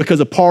see it because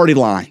of party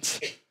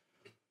lines.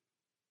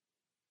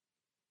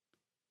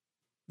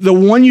 The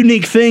one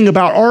unique thing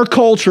about our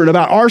culture and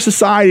about our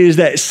society is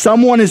that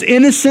someone is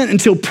innocent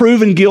until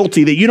proven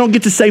guilty, that you don't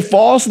get to say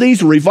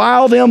falsities,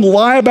 revile them,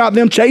 lie about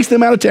them, chase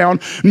them out of town,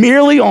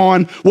 merely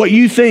on what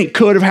you think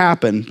could have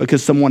happened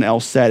because someone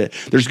else said it.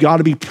 There's got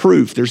to be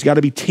proof. There's got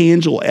to be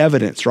tangible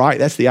evidence, right?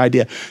 That's the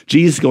idea.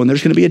 Jesus is going,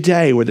 there's going to be a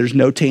day where there's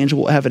no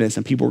tangible evidence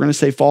and people are going to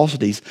say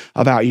falsities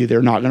about you.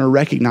 They're not going to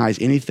recognize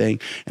anything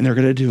and they're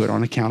going to do it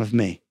on account of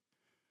me.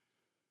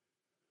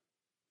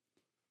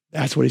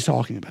 That's what he's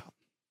talking about.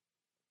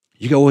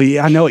 You go, well,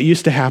 yeah, I know it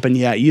used to happen.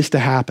 Yeah, it used to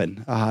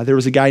happen. There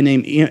was a guy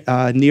named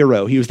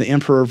Nero. He was the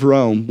emperor of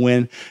Rome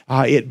when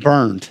it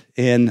burned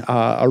in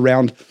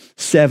around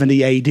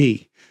 70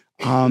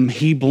 AD.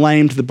 He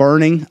blamed the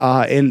burning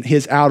in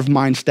his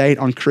out-of-mind state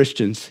on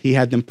Christians. He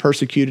had them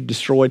persecuted,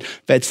 destroyed,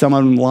 fed some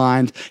of them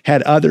lines,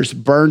 had others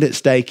burned at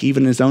stake,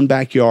 even in his own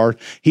backyard.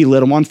 He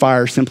lit them on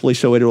fire simply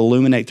so it would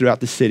illuminate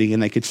throughout the city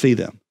and they could see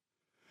them.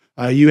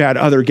 You had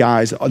other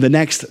guys. The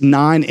next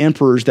 9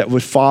 emperors that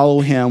would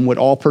follow him would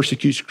all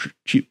persecute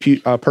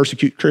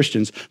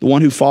Christians. The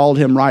one who followed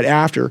him right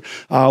after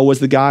was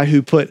the guy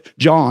who put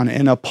John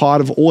in a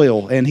pot of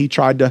oil, and he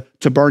tried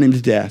to burn him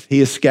to death.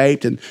 He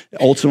escaped and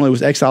ultimately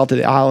was exiled to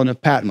the island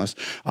of Patmos.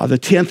 The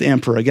 10th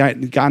emperor, a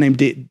guy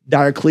named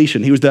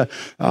Diocletian, he was the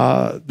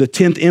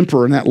 10th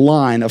emperor in that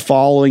line of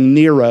following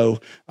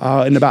Nero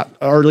in about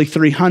early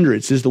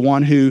 300s, is the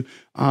one who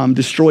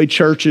destroyed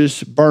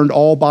churches, burned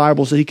all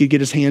Bibles that he could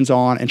get his hands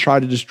on, and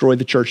tried to destroy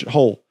the church at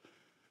whole.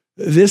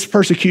 This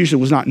persecution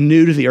was not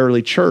new to the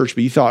early church,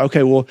 but you thought,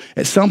 okay, well,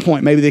 at some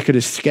point, maybe they could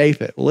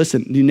escape it. Well,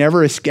 listen, you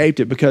never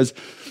escaped it because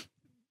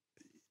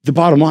the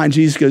bottom line,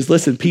 Jesus goes,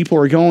 listen, people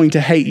are going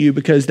to hate you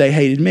because they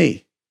hated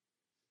me.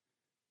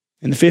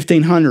 In the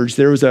 1500s,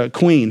 there was a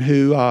queen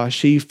who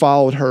she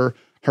followed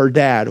her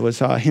dad was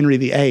Henry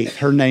VIII.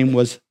 Her name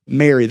was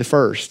Mary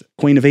I,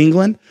 Queen of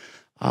England.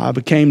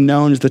 Became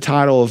known as the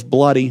title of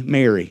Bloody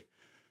Mary.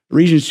 The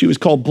reason she was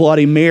called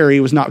Bloody Mary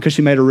was not because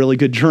she made a really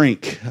good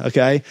drink,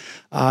 okay?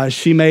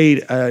 She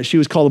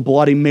was called a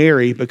Bloody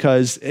Mary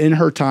because in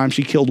her time,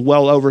 she killed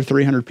well over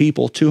 300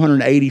 people,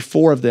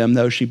 284 of them,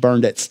 though, she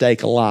burned at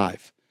stake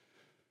alive.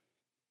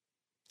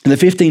 In the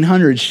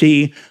 1500s,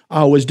 she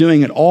was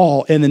doing it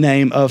all in the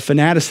name of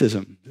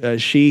fanaticism.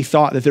 She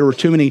thought that there were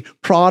too many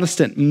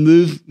Protestant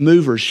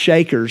movers,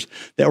 shakers,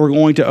 that were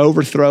going to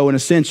overthrow, in a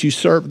sense,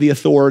 usurp the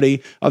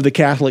authority of the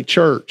Catholic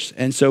Church.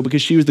 And so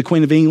because she was the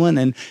Queen of England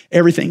and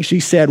everything she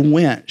said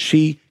went,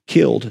 she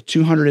killed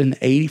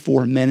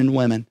 284 men and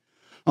women.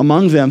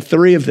 Among them,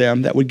 3 of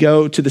them that would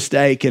go to the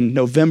stake in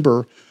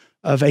November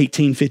of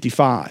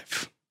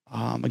 1855.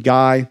 A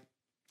guy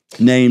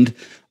named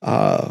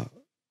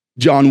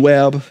John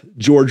Webb,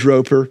 George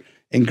Roper,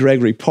 and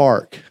Gregory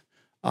Park.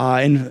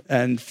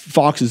 And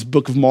Fox's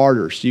Book of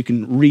Martyrs, you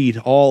can read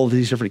all of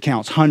these different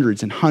accounts,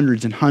 hundreds and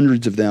hundreds and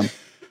hundreds of them.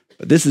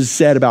 But this is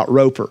said about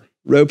Roper.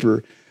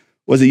 Roper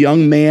was a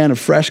young man of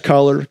fresh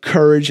color,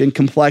 courage, and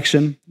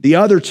complexion. The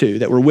other 2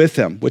 that were with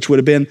him, which would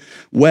have been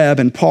Webb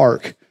and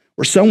Park,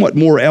 were somewhat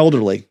more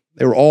elderly.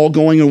 They were all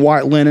going in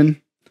white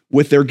linen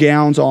with their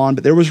gowns on,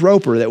 but there was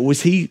Roper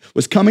he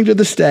was coming to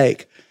the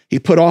stake. He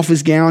put off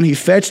his gown, he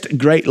fetched a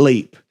great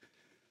leap.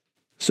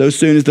 So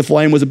soon as the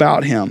flame was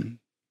about him,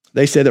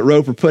 they said that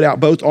Roper put out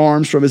both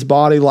arms from his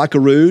body like a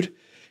rood,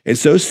 and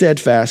so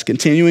steadfast,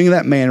 continuing in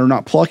that manner,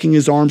 not plucking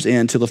his arms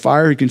in till the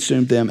fire had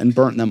consumed them and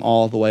burnt them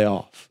all the way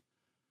off.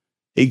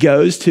 He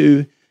goes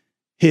to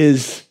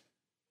his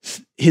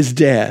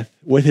death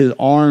with his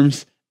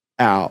arms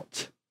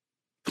out,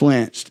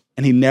 clenched,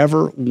 and he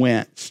never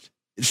winced.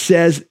 It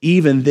says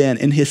even then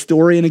in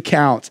historian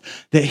accounts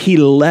that he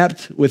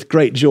leapt with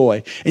great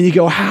joy. And you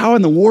go, how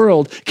in the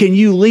world can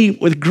you leap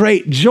with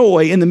great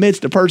joy in the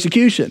midst of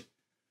persecution?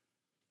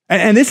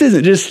 And this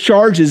isn't just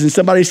charges and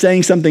somebody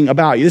saying something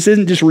about you. This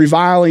isn't just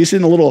reviling. This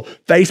isn't a little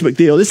Facebook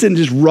deal. This isn't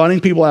just running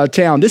people out of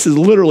town. This is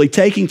literally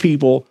taking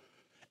people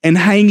and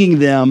hanging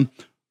them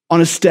on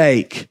a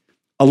stake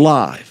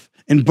alive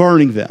and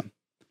burning them.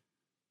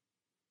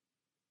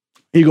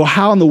 And you go,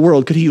 how in the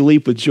world could he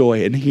leap with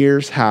joy? And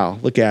here's how.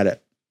 Look at it.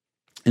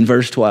 In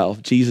verse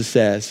 12, Jesus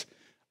says,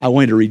 I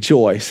want you to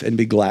rejoice and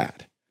be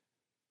glad.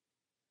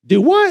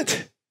 Do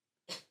what?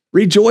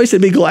 Rejoice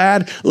and be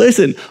glad.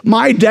 Listen,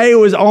 my day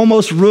was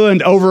almost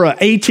ruined over an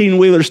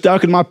 18-wheeler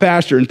stuck in my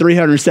pasture and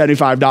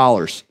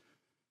 $375.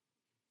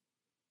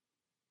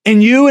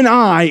 And you and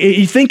I,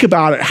 you think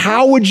about it,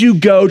 how would you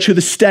go to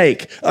the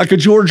stake like a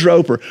George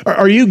Roper?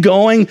 Are you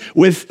going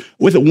with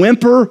a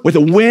whimper, with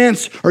a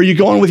wince? Are you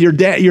going with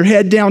your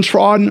head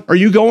downtrodden? Are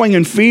you going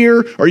in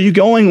fear? Are you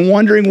going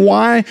wondering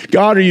why?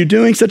 God, are you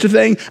doing such a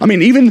thing? I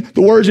mean, even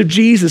the words of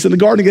Jesus in the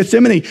Garden of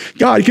Gethsemane,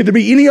 God, could there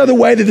be any other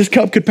way that this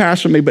cup could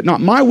pass from me? But not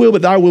my will,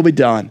 but thy will be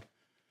done.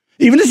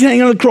 Even just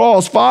hanging on the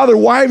cross, Father,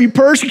 why have you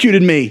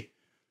persecuted me?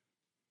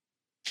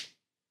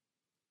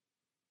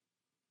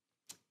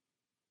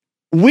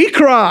 We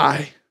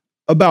cry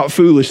about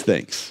foolish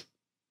things,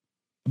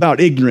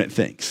 about ignorant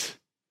things,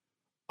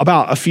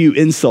 about a few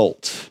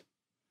insults.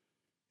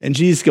 And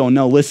Jesus going,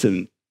 no,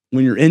 listen,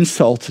 when you're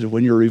insulted,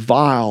 when you're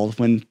reviled,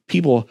 when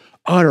people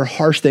utter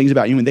harsh things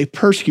about you, when they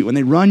persecute, when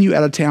they run you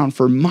out of town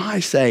for my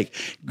sake,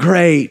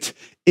 great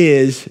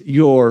is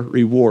your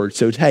reward.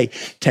 So hey,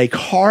 take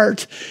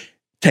heart,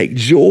 take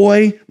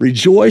joy,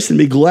 rejoice and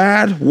be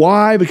glad.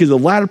 Why? Because the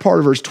latter part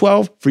of verse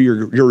 12, for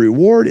your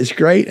reward is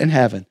great in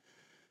heaven.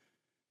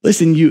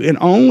 Listen, you can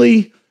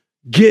only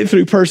get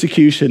through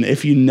persecution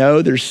if you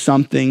know there's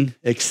something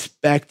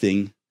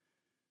expecting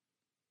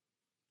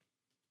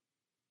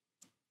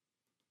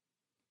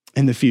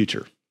in the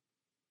future.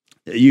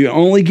 You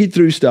only get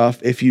through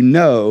stuff if you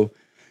know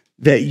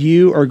that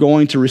you are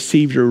going to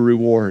receive your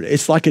reward.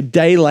 It's like a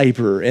day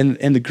laborer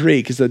in the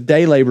Greek. It's a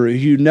day laborer.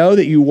 You know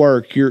that you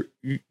work, you're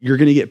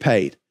going to get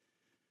paid.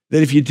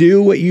 That if you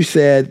do what you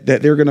said,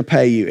 that they're going to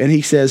pay you. And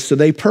he says, so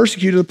they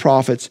persecuted the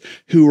prophets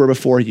who were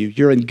before you.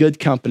 You're in good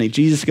company.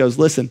 Jesus goes,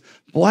 listen,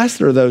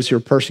 blessed are those who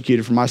are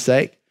persecuted for my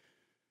sake.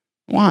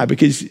 Why?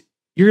 Because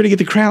you're going to get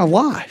the crown of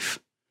life.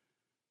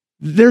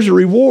 There's a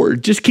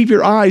reward. Just keep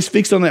your eyes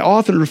fixed on the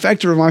author and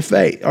perfecter of my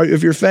faith,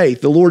 of your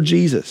faith, the Lord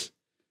Jesus.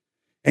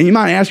 And you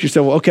might ask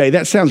yourself, well, okay,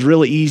 that sounds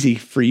really easy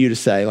for you to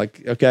say.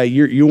 Like, okay,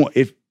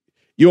 if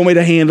you want me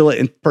to handle it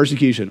in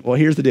persecution. Well,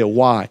 here's the deal.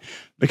 Why?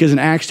 Because in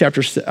Acts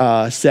chapter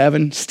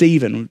 7,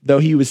 Stephen, though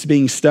he was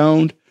being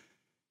stoned,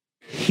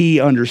 he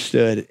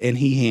understood and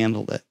he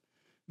handled it.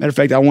 Matter of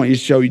fact, I want you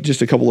to show you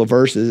just a couple of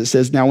verses. It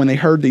says, now when they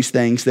heard these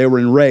things, they were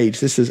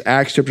enraged. This is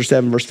Acts chapter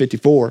 7, verse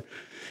 54.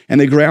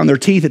 And they ground their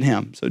teeth at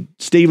him. So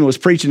Stephen was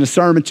preaching a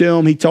sermon to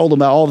them. He told them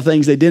about all the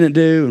things they didn't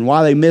do and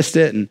why they missed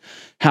it and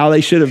how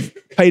they should have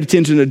paid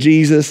attention to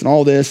Jesus and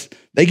all this.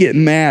 They get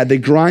mad. They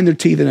grind their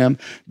teeth at him.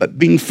 But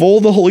being full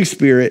of the Holy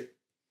Spirit,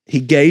 he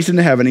gazed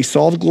into heaven. He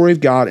saw the glory of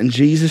God and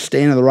Jesus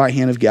standing at the right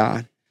hand of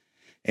God.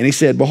 And he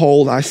said,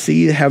 behold, I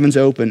see the heavens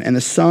open and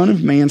the Son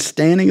of Man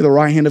standing at the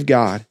right hand of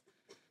God.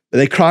 But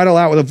they cried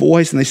aloud with a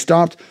voice and they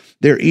stopped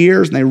their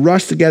ears and they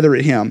rushed together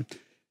at him.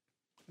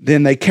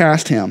 Then they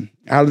cast him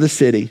out of the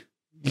city.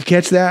 You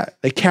catch that?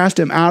 They cast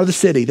him out of the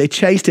city. They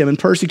chased him in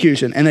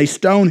persecution and they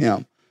stoned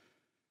him.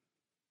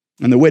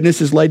 And the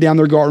witnesses laid down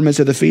their garments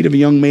at the feet of a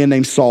young man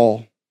named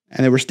Saul.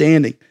 And they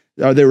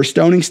were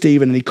stoning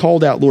Stephen, and he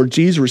called out, Lord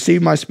Jesus,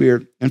 receive my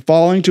spirit. And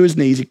falling to his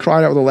knees, he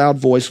cried out with a loud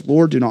voice,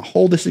 Lord, do not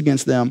hold this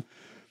against them.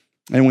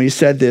 And when he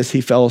said this, he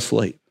fell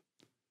asleep.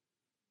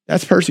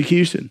 That's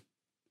persecution.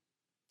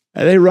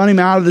 And they run him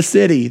out of the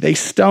city. They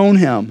stone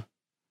him.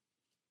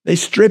 They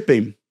strip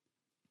him.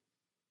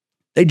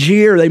 They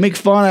jeer. They make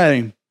fun at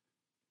him.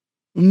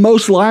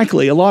 Most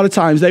likely, a lot of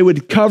times, they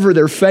would cover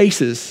their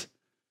faces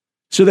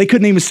so they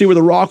couldn't even see where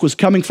the rock was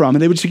coming from,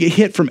 and they would just get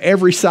hit from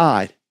every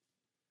side.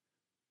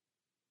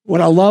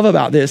 What I love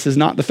about this is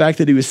not the fact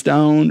that he was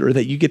stoned or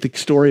that you get the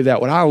story of that.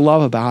 What I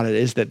love about it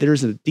is that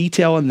there's a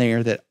detail in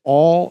there that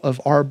all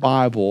of our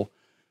Bible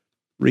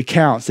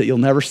recounts that you'll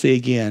never see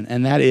again,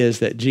 and that is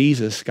that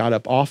Jesus got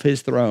up off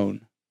his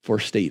throne for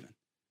Stephen.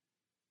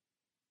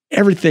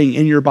 Everything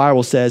in your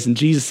Bible says, and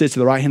Jesus sits at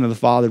the right hand of the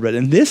Father, but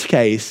in this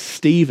case,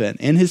 Stephen,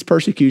 in his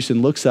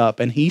persecution, looks up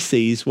and he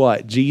sees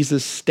what?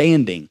 Jesus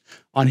standing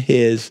on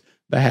his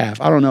behalf.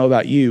 I don't know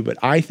about you, but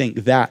I think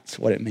that's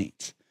what it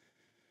means.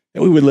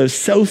 That we would live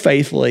so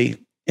faithfully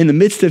in the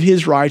midst of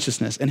his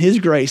righteousness and his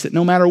grace that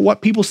no matter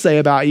what people say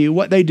about you,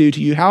 what they do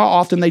to you, how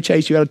often they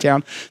chase you out of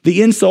town,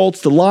 the insults,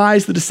 the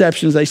lies, the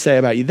deceptions they say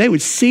about you, they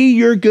would see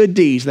your good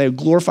deeds. They would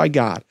glorify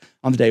God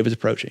on the day of his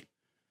approaching.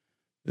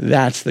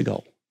 That's the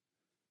goal.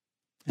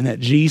 And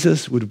that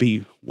Jesus would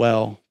be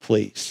well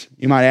pleased.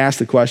 You might ask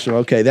the question,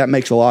 okay, that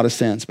makes a lot of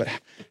sense, but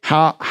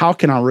how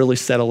can I really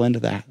settle into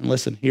that? And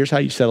listen, here's how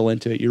you settle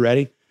into it. You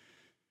ready?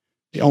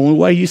 The only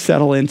way you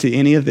settle into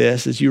any of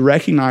this is you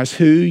recognize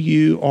who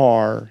you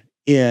are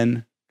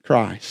in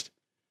Christ.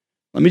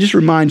 Let me just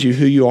remind you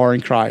who you are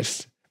in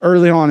Christ.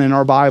 Early on in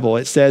our Bible,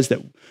 it says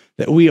that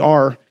we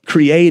are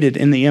created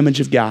in the image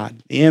of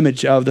God, the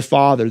image of the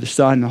Father, the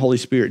Son, and the Holy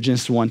Spirit,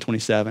 Genesis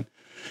 1:27.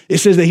 It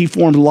says that he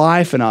formed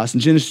life in us in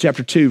Genesis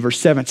chapter 2, verse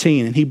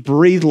 17, and he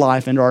breathed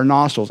life into our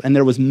nostrils, and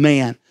there was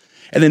man.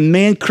 And then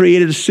man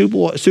created a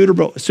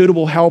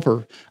suitable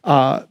helper.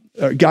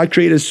 God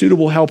created a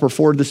suitable helper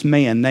for this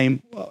man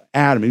named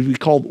Adam. He was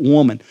called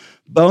woman.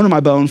 Bone of my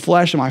bone,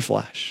 flesh of my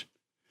flesh.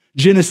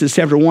 Genesis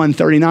chapter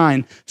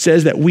 1:39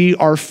 says that we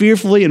are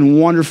fearfully and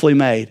wonderfully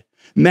made.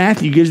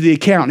 Matthew gives the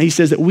account, and he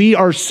says that we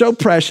are so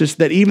precious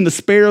that even the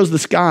sparrows of the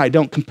sky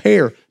don't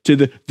compare to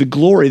the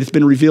glory that's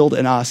been revealed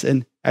in us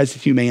and as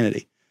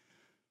humanity.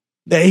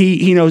 that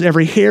he knows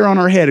every hair on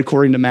our head,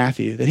 according to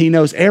Matthew, that he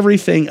knows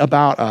everything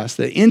about us,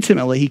 that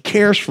intimately he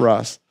cares for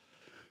us.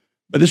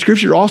 But the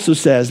scripture also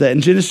says that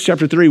in Genesis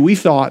chapter 3, we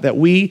thought that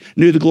we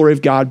knew the glory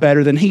of God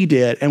better than he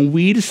did, and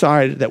we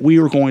decided that we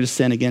were going to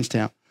sin against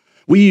him.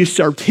 We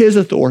usurped his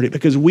authority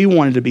because we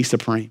wanted to be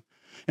supreme.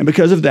 And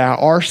because of that,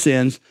 our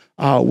sins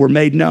were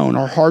made known.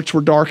 Our hearts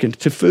were darkened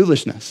to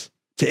foolishness,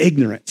 to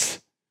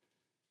ignorance.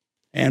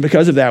 And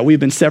because of that, we've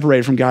been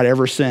separated from God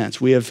ever since.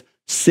 We have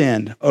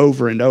sinned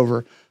over and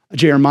over.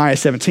 Jeremiah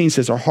 17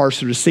 says our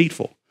hearts are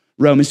deceitful.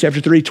 Romans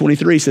chapter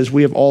 3:23 says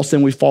we have all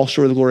sinned, we fall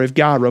short of the glory of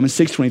God. Romans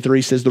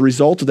 6:23 says the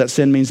result of that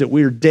sin means that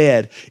we are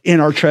dead in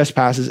our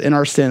trespasses, in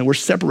our sin. We're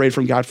separated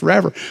from God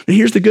forever. But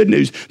here's the good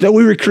news, that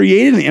we were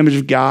created in the image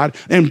of God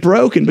and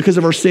broken because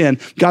of our sin.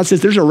 God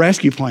says there's a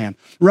rescue plan.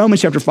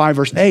 Romans chapter 5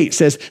 verse 8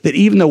 says that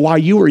even though while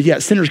you were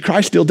yet sinners,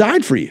 Christ still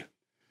died for you.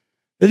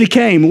 That he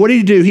came, what did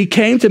he do? He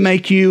came to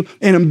make you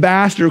an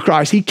ambassador of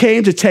Christ. He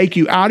came to take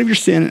you out of your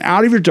sin and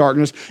out of your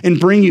darkness and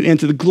bring you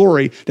into the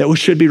glory that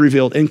should be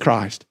revealed in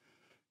Christ.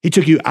 He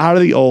took you out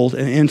of the old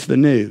and into the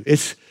new.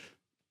 It's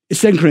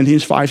 2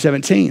 Corinthians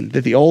 5:17,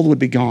 that the old would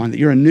be gone, that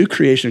you're a new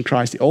creation in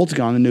Christ. The old's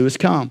gone, the new has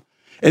come.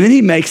 And then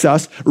he makes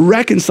us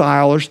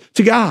reconcilers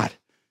to God.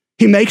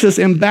 He makes us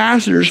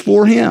ambassadors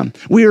for him.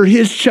 We are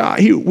his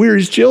child. We're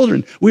his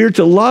children. We are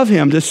to love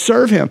him, to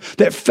serve him,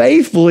 that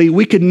faithfully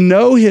we could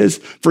know his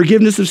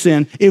forgiveness of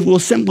sin if we'll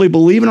simply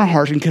believe in our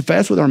hearts and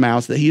confess with our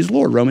mouths that he is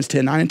Lord, Romans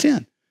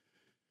 10:9-10.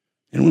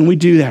 And when we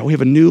do that, we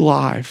have a new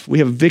life. We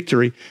have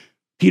victory.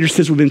 Peter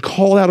says we've been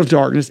called out of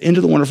darkness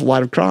into the wonderful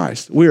light of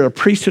Christ. We are a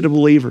priesthood of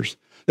believers,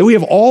 that we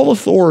have all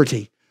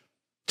authority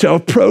to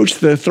approach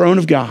the throne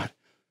of God,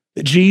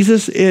 that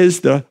Jesus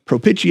is the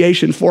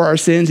propitiation for our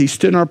sins. He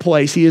stood in our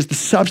place. He is the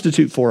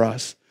substitute for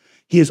us.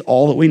 He is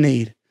all that we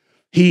need.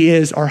 He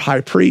is our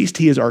high priest.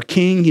 He is our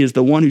king. He is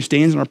the one who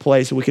stands in our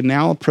place, and we can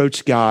now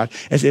approach God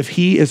as if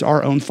he is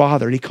our own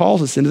father, and he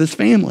calls us into this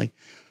family.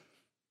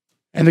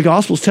 And the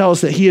Gospels tell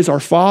us that he is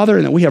our father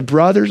and that we have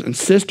brothers and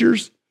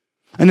sisters.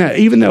 And that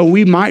even though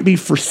we might be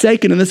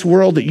forsaken in this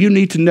world, that you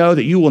need to know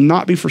that you will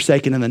not be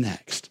forsaken in the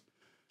next.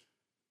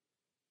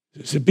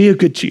 So be of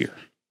good cheer.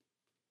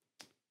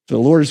 The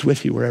Lord is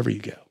with you wherever you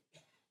go.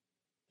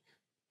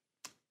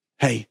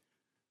 Hey,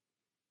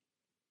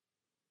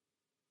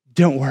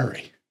 don't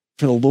worry,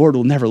 for the Lord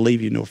will never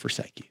leave you nor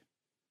forsake you.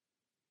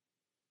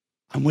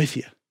 I'm with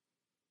you.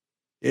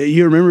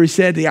 You remember he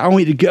said, I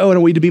want you to go and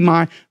I want you to be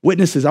my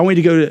witnesses. I want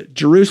you to go to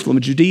Jerusalem,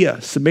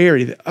 Judea,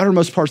 Samaria, the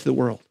uttermost parts of the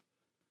world.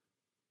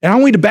 And I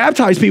want you to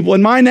baptize people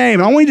in my name.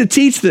 And I want you to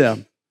teach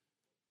them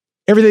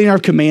everything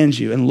I've commanded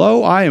you. And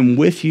lo, I am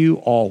with you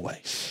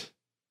always,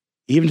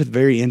 even to the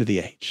very end of the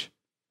age.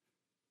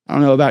 I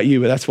don't know about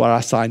you, but that's what I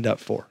signed up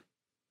for.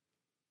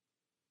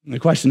 And the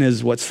question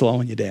is, what's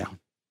slowing you down?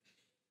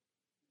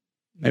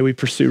 May we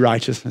pursue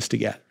righteousness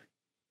together,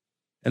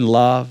 and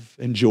love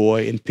and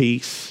joy and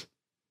peace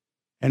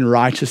and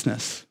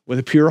righteousness with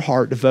a pure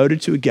heart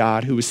devoted to a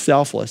God who was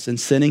selfless in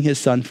sending his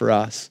son for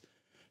us,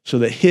 so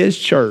that his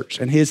church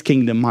and his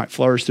kingdom might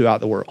flourish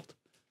throughout the world,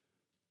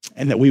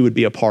 and that we would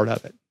be a part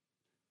of it.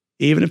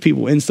 Even if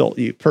people insult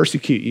you,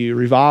 persecute you,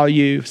 revile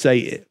you,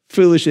 say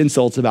foolish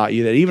insults about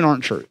you that even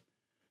aren't true,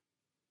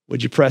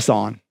 would you press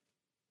on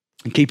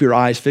and keep your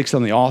eyes fixed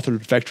on the author and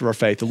perfecter of our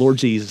faith, the Lord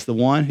Jesus, the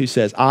one who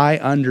says, I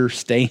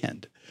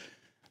understand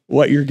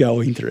what you're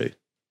going through.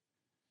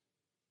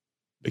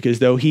 Because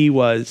though he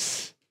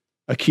was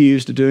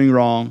accused of doing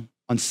wrong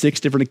on 6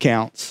 different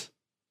accounts,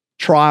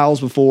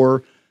 trials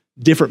before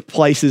different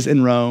places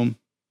in Rome,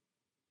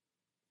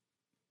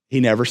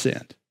 he never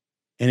sinned.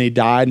 And he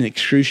died an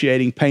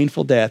excruciating,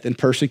 painful death in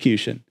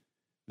persecution,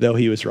 though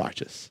he was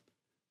righteous.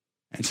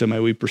 And so may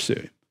we pursue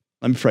him.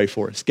 Let me pray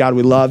for us. God,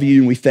 we love you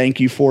and we thank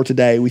you for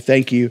today. We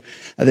thank you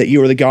that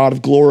you are the God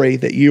of glory,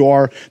 that you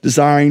are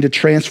desiring to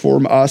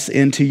transform us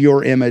into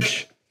your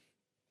image.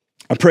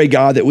 I pray,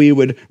 God, that we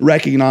would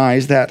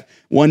recognize that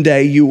one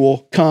day you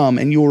will come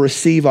and you will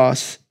receive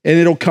us, and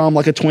it'll come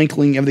like a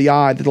twinkling of the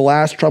eye, that the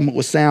last trumpet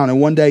will sound,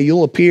 and one day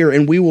you'll appear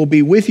and we will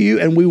be with you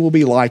and we will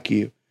be like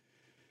you.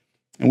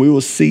 And we will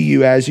see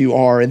you as you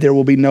are, and there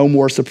will be no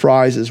more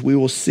surprises. We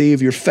will see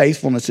of your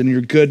faithfulness and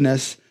your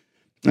goodness.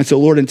 And so,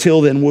 Lord,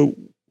 until then,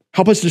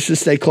 help us just to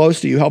stay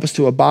close to you. Help us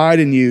to abide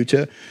in you,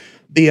 to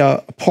be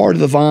a part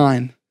of the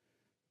vine.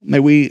 May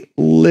we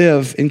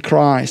live in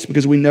Christ,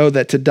 because we know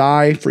that to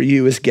die for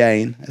you is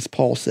gain, as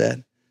Paul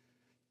said.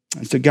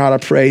 And so, God, I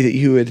pray that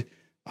you would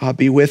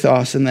be with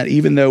us, and that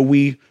even though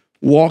we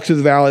walk through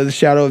the valley of the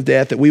shadow of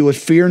death, that we would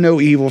fear no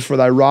evil, for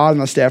thy rod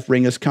and thy staff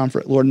bring us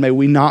comfort. Lord, may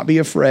we not be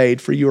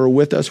afraid, for you are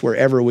with us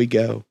wherever we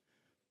go.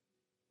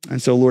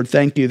 And so, Lord,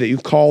 thank you that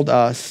you've called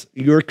us,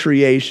 your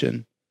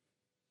creation,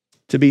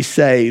 to be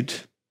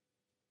saved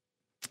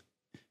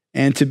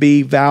and to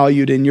be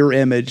valued in your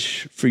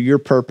image for your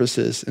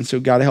purposes. And so,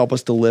 God, help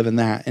us to live in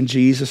that. In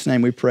Jesus'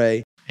 name we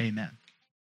pray. Amen.